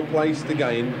 all well placed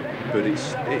again, but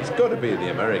it's got to be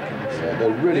the Americans. Yeah, they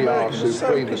really are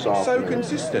supreme this afternoon. So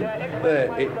consistent.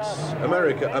 There, it's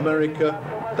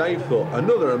America, Dave Thorpe,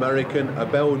 another American, a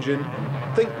Belgian.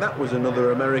 I think that was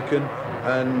another American,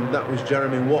 and that was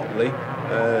Jeremy Watley.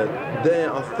 There,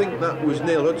 I think that was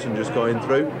Neil Hudson just going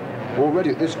through. Already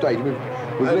at this stage, we've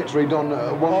literally done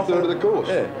 1/3 of the course.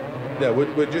 Yeah,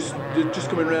 we're just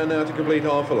coming round now to complete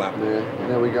half a lap. Yeah,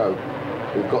 there we go.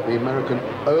 We've got the American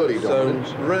early dominance.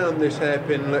 So round this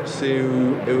hairpin, let's see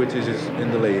who it is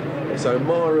in the lead. It's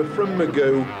O'Mara from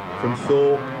Magoo, from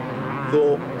Thorpe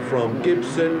from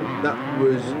Gibson. That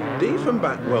was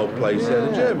Diefenbach well placed there,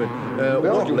 the German.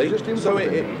 Watley. So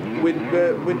we'd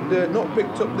not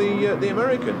picked up the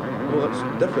American. Well, that's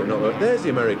definitely not right. There's the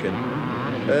American.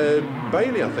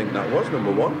 Bailey, I think that was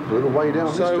 #1. A little way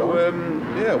down so, this time.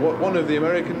 yeah, one of the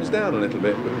Americans down a little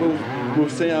bit, but we'll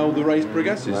see how the race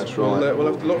progresses. That's right. We'll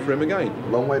have to look for him again.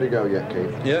 Long way to go yet,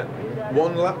 Keith. Yeah,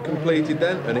 1 lap completed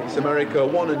then, and it's America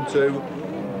 1 and 2.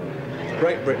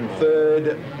 Great Britain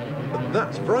 3rd.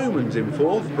 That's Vromans in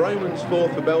 4th. Vromans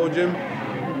 4th for Belgium.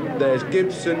 There's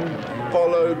Gibson,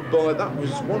 followed by, that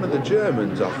was one of the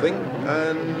Germans, I think,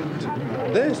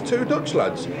 and there's 2 Dutch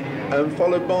lads, and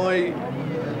folled by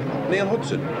Neil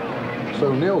Hudson.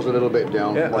 So Neil's a little bit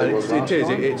down. Yeah, and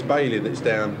it's Bailey that's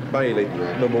down. Bailey,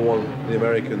 #1, the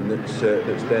American that's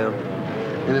down.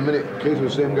 In a minute, Keith will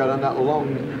see him go down that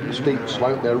long, steep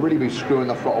slope. They'll really be screwing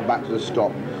the throttle back to the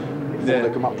stop before they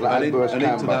come up to that outburst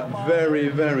camber. Into that very,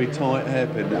 very tight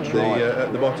hairpin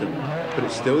at the bottom. But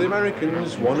it's still the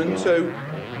Americans, 1 and 2.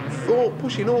 Thorpe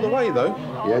pushing all the way though.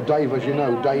 Yeah, Dave, as you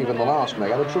know, Dave in the last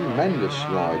leg had a tremendous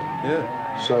slide. Yeah.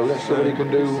 So let's see what he can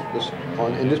do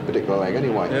in this particular leg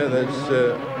anyway. Yeah,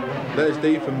 there's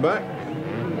Diefenbach.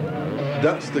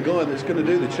 That's the guy that's going to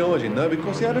do the charging though,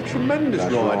 because he had a tremendous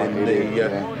ride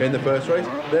in the first race.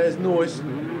 There's Noyce.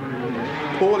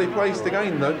 Poorly placed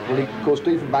again though. Well, of course,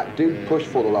 Diefenbach did push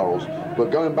for the laurels,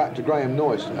 but going back to Graham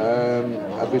Noyce,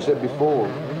 as we said before,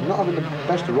 not having the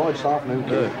best of rides this afternoon.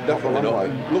 Definitely not.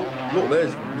 Look,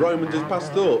 there's Romans has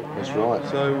passed Thorpe. That's right.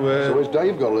 So has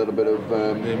Dave got a little bit of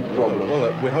problem?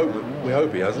 Well, we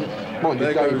hope he hasn't.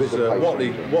 There goes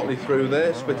Watley through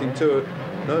there, splitting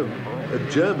a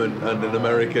German and an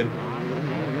American.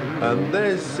 And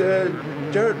there's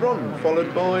Jared Ron,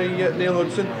 followed by Neil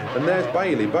Hudson, and there's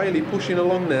Bailey. Bailey pushing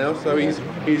along now, so he's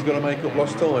going to make up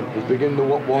lost time. He's beginning to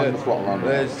wind the throttle on.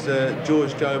 There's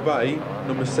George Joe Bay,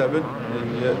 #7,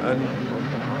 and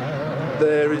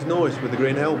there is nice with the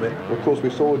green helmet. Of course, we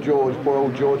saw George, poor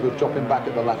old George, was dropping back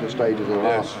at the latter stages of the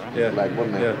last leg,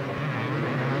 wasn't he? Yeah.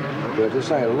 But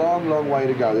as I say, a long, long way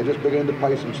to go. They're just beginning to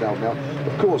pace themselves now.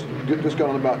 Of course, just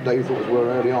going on about Dave thought we were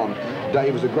early on.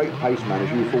 Dave was a great pace man, as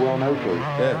you full well know, Keith.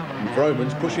 Yeah, and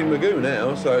Vroman's pushing Magoo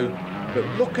now, so... But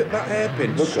look at that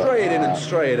hairpin, straight in and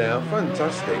straight out,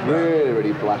 fantastic. Really,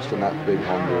 really blasting that big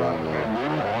Honda around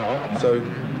there. So,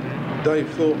 Dave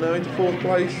Thorpe now into 4th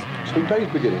place. So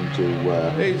Dave's beginning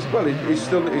to... He's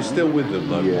still with them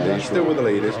though. Yeah, he's still with the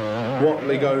leaders.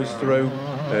 Watley goes through,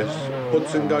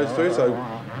 Hudson goes through, so...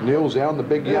 Neil's down, the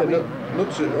big yummy.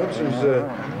 Hudson's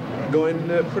going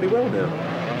pretty well now.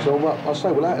 So I'll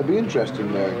say, well, that'd be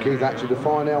interesting, Keith, actually, to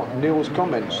find out Neil's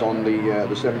comments on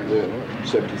the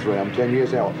 73. I'm 10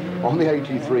 years out on the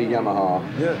 83 Yamaha.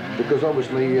 Yeah. Because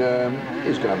obviously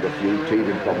he's going to have a few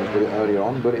teething problems with it earlier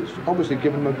on, but it's obviously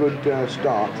given him a good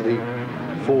start to the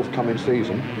forthcoming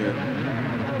season. Yeah.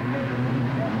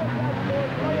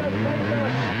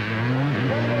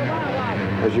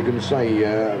 As you can see,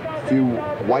 a few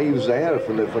waves there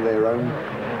from their own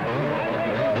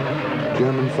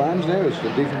German fans there as the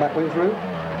Diefenbach went through.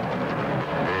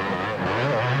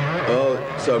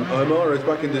 Oh, so O'Mara's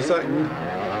back into 2nd.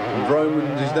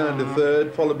 Vromans is down to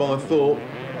 3rd, followed by Thorpe.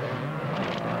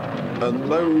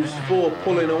 And those 4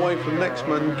 pulling away from next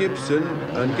man Gibson,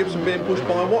 and Gibson being pushed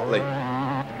by Watley.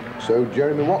 So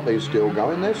Jeremy Watley's still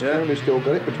going there. Yeah. Jeremy's still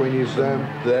got it between his...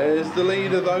 There's the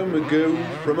leader though, Magoo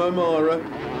from O'Mara.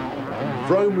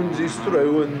 Vromans is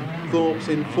through and Thorpe's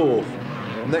in 4th.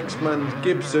 Next man's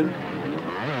Gibson.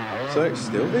 So it's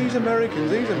still these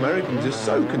Americans are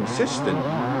so consistent.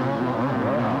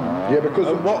 Yeah, because...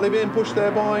 And Watley being pushed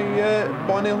there by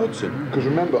Neil Hudson. Because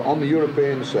remember, on the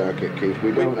European circuit, Keith,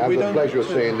 we don't have the pleasure of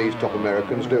seeing these top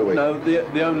Americans, do we? No,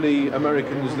 the only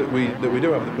Americans that we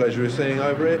do have the pleasure of seeing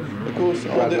over here, of course,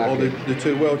 are the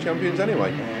 2 world champions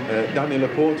anyway. Danny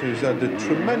Laporte, who's had a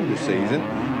tremendous season,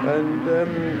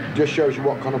 and just shows you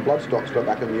what kind of bloodstock's got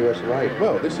back in the US of A.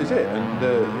 Well, this is it, and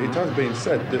it has been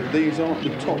said that these aren't the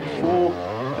top 4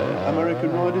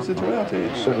 American riders that are out here.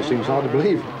 It certainly seems hard to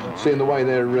believe, seeing the way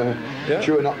they're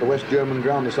chewing up the West German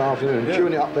ground this afternoon. Yeah.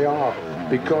 Chewing it up they are,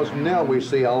 because now we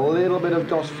see a little bit of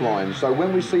dust flying. So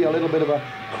when we see a little bit of a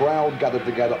crowd gathered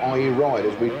together, i.e.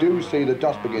 riders, we do see the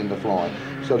dust begin to fly.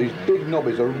 So these big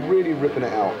knobbies are really ripping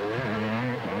it out.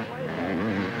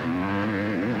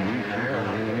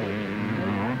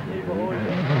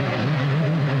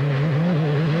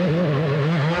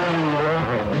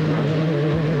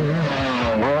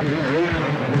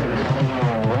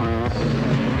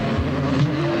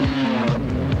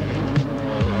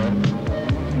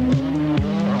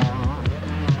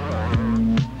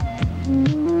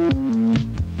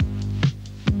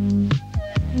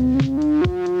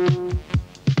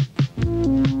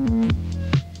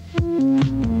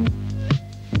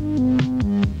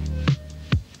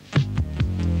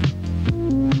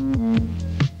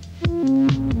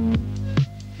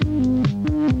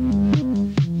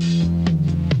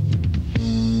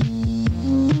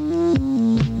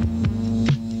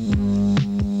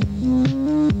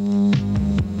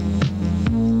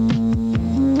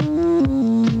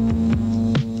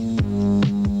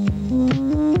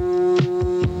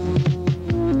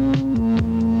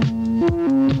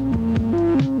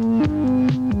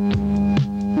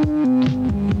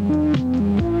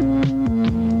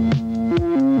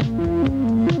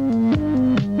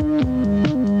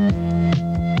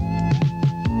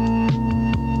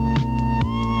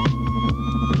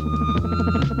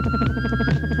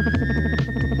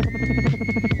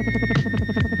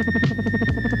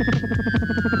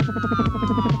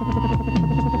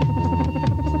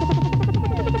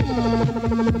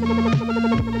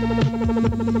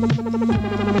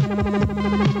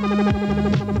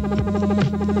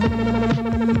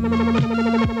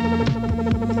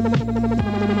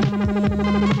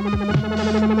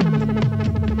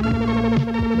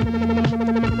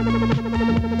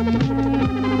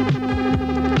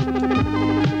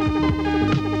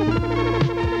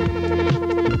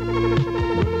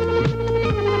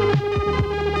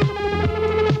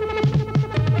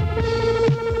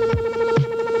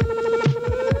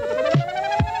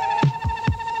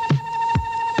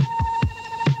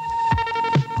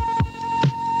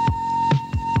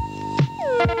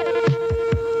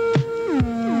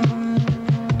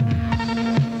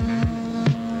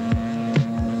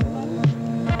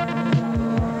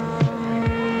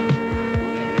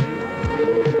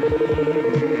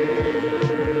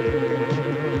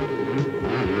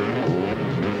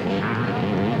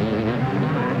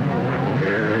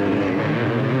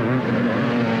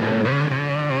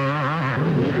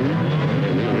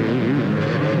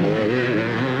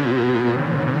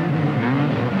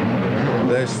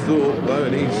 Last thought though,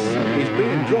 and he's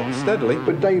being dropped steadily.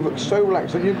 But Dave looks so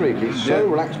relaxed, don't you agree? He's so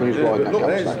relaxed when he's riding that Look,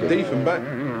 there's Kawasaki. Diefenbach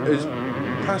has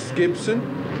passed Gibson,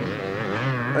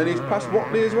 and he's passed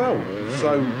Watley as well.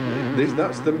 So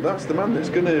that's the man that's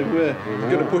going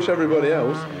to push everybody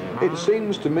else. It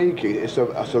seems to me, Keith, it's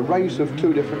a race of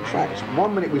two different tracks.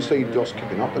 One minute we see Joss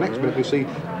kicking up, the next minute we see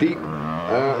deep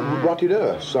rutted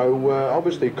earth. So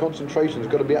obviously concentration's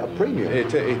got to be at a premium.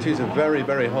 It is a very,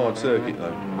 very hard circuit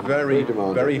though. Very,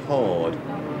 very hard.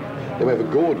 They have a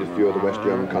gorgeous view of the West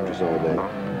German countryside there.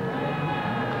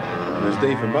 There's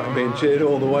Diefenbach being cheered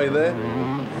all the way there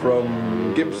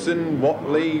from Gibson,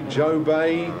 Watley, Joe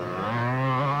Bay,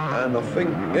 and I think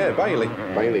Bailey.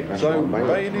 Bailey. That's So right,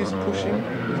 Bailey. Bailey's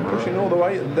pushing all the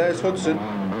way. And there's Hudson.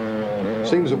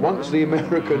 Seems that once the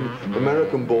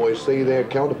American boys see their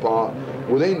counterpart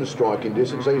within striking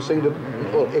distance, they seem to,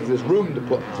 well, if there's room to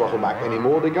put the throttle back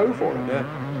anymore, they go for it. Yeah.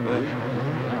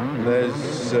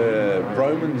 There's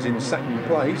Romans in second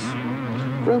place.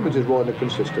 Romans is riding a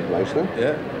consistent race though.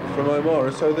 Yeah, from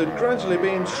O'Mara. So they're gradually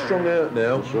being strung out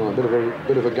now. That's right, a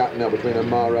bit of a gap now between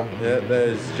O'Mara. Yeah,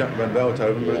 there's Jack van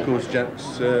Veldhoven, but of course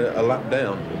Jack's a lap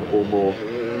down. Or more.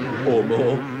 Or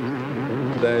more.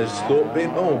 There's Thorpe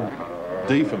being,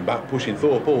 Diefenbach pushing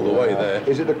Thorpe all the way there.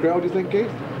 Is it the crowd, you think, Keith?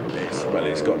 It's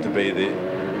got to be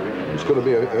It's got to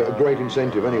be a great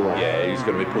incentive anyway. Yeah, he's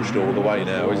going to be pushed all the way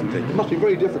now, isn't he? It must be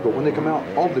very difficult when they come out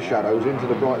of the shadows into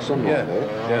the bright sunlight there.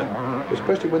 Yeah.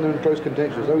 Especially when they're in close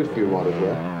contention as those few riders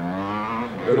were.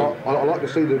 But I like to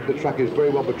see the track is very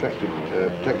well protected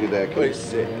there,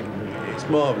 Keith. It's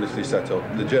marvellously set up.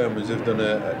 The Germans have done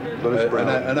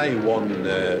an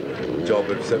A1 job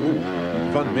of saying,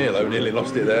 Van Mierlo nearly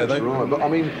lost it there, though. That's right, but I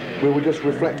mean, we were just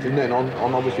reflecting then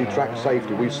on obviously track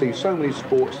safety. We see so many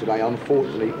sports today,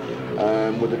 unfortunately,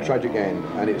 with a tragic end,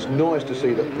 and it's nice to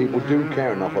see that people do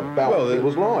care enough about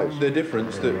people's lives. The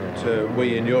difference that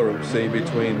we in Europe see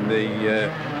between the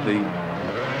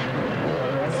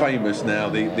famous now,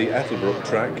 the Ettelbruck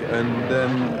track,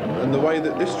 and the way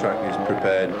that this track is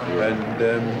prepared,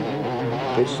 and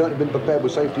it's certainly been prepared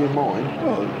with safety in mind.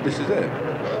 Well, this is it.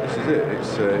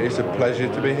 It's a pleasure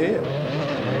to be here.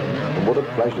 And what a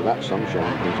pleasure that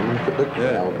sunshine is. And look at the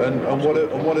crowd. And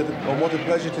what a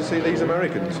pleasure to see these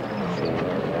Americans,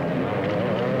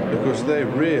 because they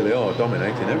really are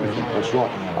dominating everything. That's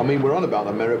right. I mean, we're on about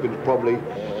the Americans probably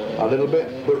a little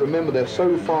bit, but remember they're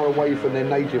so far away from their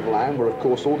native land, where of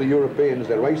course all the Europeans,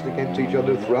 they're racing against each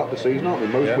other throughout the season, aren't they,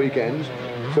 most weekends.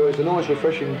 So it's a nice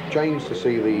refreshing change to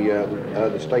see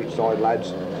the stateside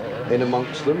lads in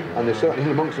amongst them, and they're certainly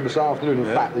in amongst them this afternoon. In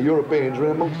fact, the Europeans are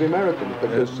in amongst the Americans,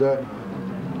 because they're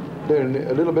in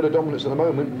a little bit of dominance at the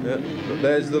moment. But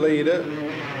there's the leader,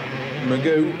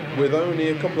 Magoo, with only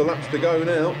a couple of laps to go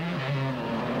now.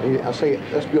 I say,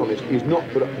 let's be honest, he's not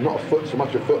so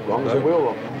much a foot wrong as a wheel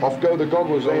wrong. Off go the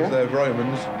goggles there. There's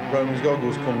Roman's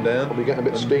goggles come down. Probably getting a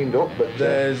bit steamed up, but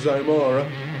there's O'Mara.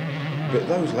 But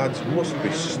those lads must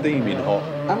be steaming hot.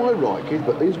 Am I right, Keith?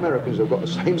 But these Americans have got the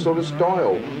same sort of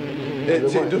style. It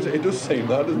does seem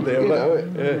that, doesn't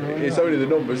it? It's only the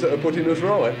numbers that are putting us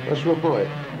right. That's right.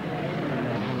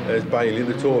 There's Bailey,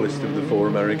 the tallest of the four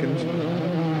Americans.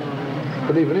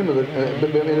 But even him,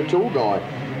 a tall guy,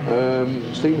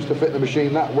 seems to fit the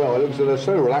machine that well. It looks like they're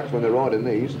so relaxed when they're riding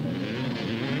these.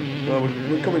 Well,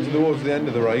 we're coming towards the end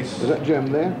of the race. Is that Jem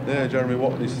there? Yeah, Jeremy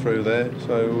Watley's through there.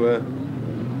 So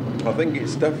I think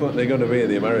it's definitely going to be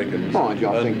the Americans. Mind you,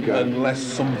 I think unless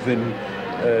something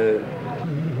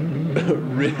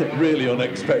really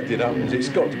unexpected happens, it's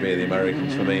got to be the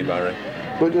Americans for me, Barry.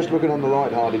 But just looking on the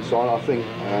light-hearted side, I think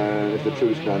if the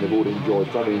truth's known, they've already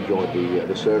thoroughly enjoyed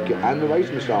the circuit and the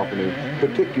racing this afternoon,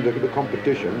 particularly the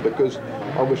competition, because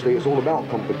obviously it's all about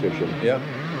competition. Yeah.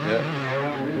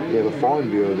 You have a fine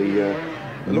view of the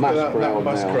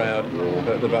mass crowd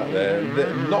at the back there.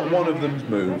 Not one of them's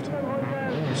moved.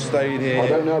 Stayed here. I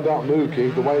don't know about moved,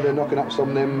 Keith. The way they're knocking up some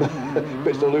of them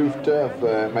bits of loose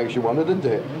turf makes you wonder, doesn't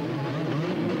it?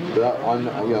 But I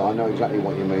know exactly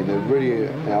what you mean. There's really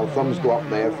thumbs go up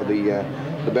there for the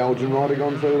Belgian rider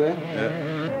gone through there.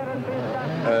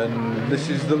 Yeah. And this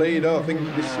is the leader. I think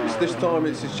this time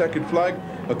it's his checkered flag.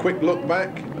 A quick look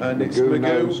back, and it's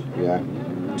Magoo. Yeah.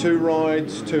 2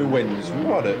 rides, 2 wins.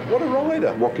 What a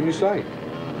rider! What can you say?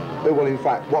 Well, in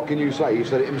fact, what can you say? He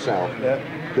said it himself. Yeah.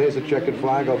 There's a checkered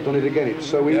flag. I've done it again. It's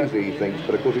so easy, he thinks,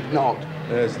 but of course it's not.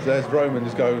 There's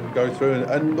Romans go through,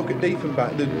 and look at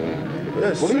Diefenbach.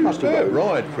 Superb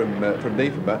ride from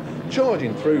Diefenbach,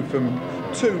 charging through from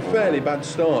 2 fairly bad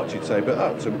starts, you'd say, but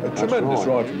that's a tremendous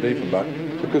ride from Diefenbach.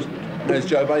 Because there's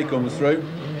Joe Bay comes through,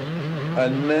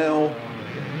 and now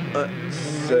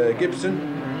it's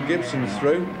Gibson's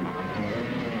through.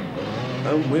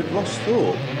 And we've lost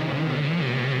Thorpe.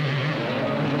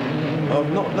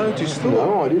 I've not noticed Thorpe.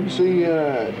 No, I didn't see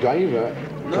Dave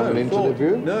coming into the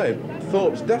view. No,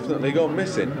 Thorpe's definitely gone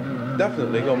missing.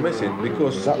 Definitely gone missing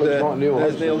because That looks like Neil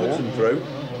there's Hudson Neil there. Hudson through.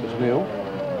 There's Neil.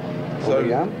 So,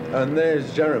 yeah. and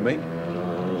there's Jeremy.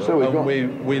 So we've And got...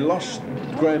 we lost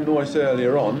Graham Noyce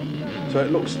earlier on, so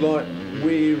it looks like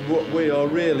we are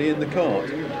really in the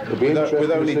cart. With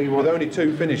only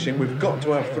 2 finishing, we've got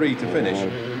to have 3 to finish.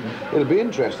 It'll be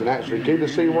interesting, actually, Keith, to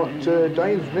see what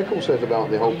Dave Nicholl says about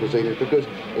the whole proceedings, because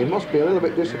he must be a little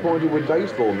bit disappointed with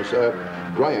Dave's form.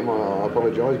 Graham, I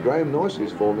apologise, Graham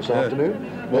Noyce's form this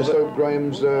afternoon. Let's hope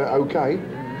Graham's okay.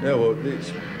 Yeah, well,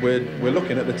 we're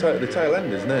looking at the tail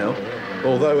enders now,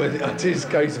 although it is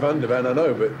Case van der Van, I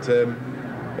know, but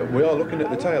we are looking at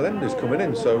the tail enders coming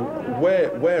in. So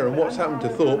where and what's happened to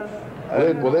Thorpe?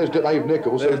 Well, there's Dave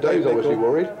Nicholl, so Dave's obviously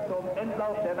worried.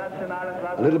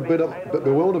 A little bit of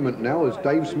bewilderment now as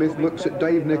Dave Smith looks at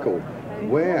Dave Nicholl.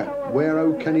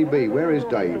 Where can he be? Where is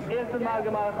Dave?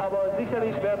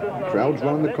 Crowd's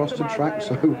running across the track,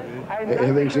 so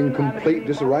everything's in complete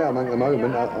disarray I think, at the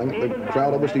moment. I think the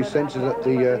crowd obviously senses that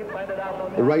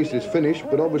the race is finished,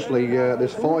 but obviously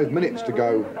there's 5 minutes to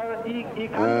go.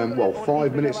 Well,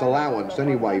 5 minutes allowance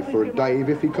anyway for Dave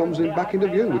if he comes back into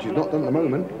view, which is not done at the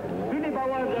moment.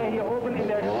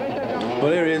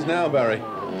 Well, here he is now, Barry.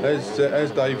 As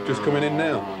Dave just coming in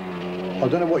now. I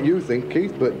don't know what you think,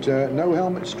 Keith, but no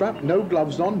helmet strap, no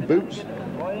gloves on, boots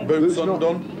Not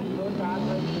done.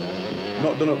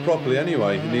 Not done up properly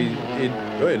anyway.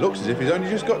 And it looks as if he's only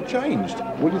just got changed.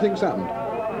 What do you think's happened?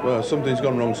 Well, something's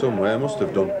gone wrong somewhere. Must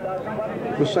have done.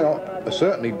 We'll say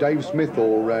certainly Dave Smith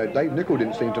or Dave Nicholl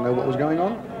didn't seem to know what was going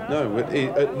on. No, but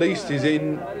at least he's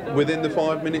within the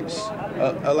 5 minutes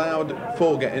allowed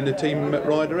for getting the team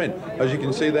rider in. As you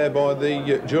can see there by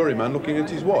the juryman looking at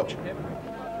his watch.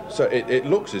 So it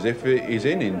looks as if he's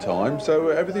in time, so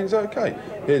everything's okay.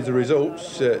 Here's the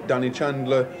results. Danny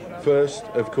Chandler first,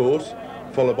 of course,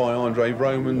 followed by Andre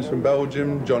Vromans from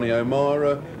Belgium, Johnny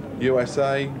O'Mara,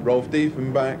 USA, Rolf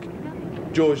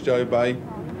Diefenbach, George Jobay,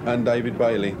 and David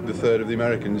Bailey, the third of the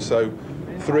Americans. So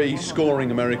 3 scoring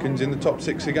Americans in the top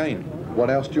 6 again. What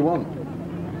else do you want?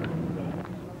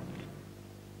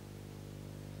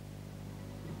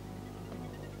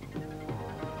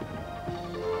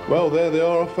 Well, there they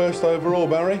are, first overall,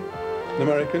 Barry. The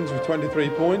Americans with 23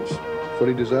 points.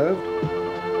 Fully deserved.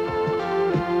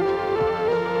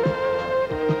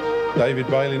 David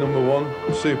Bailey, number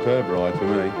 1. Superb ride for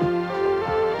me.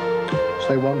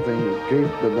 Say one thing, Keith,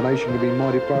 that the nation can be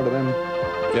mighty proud of them.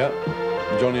 Yeah.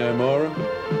 Johnny O'Mara,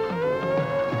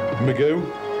 Magoo,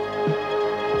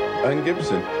 and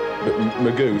Gibson. But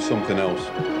Magoo's something else.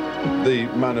 The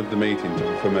man of the meeting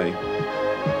for me.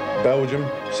 Belgium,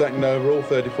 second overall,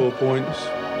 34 points.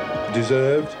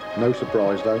 Deserved. No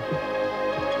surprise, though.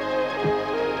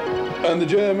 And the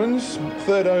Germans,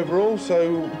 third overall,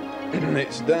 so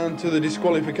it's down to the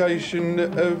disqualification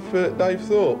of Dave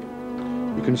Thorpe.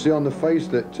 You can see on the face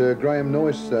that Graham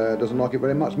Noyce doesn't like it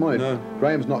very much, mind. No.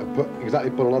 Graham's not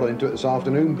exactly put a lot into it this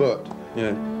afternoon, but...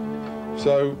 Yeah.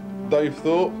 So Dave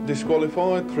Thorpe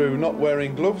disqualified through not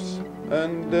wearing gloves,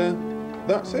 and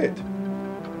that's it.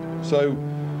 So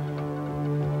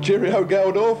cheerio,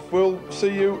 Geldorf. We'll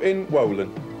see you in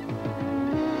Wohlen.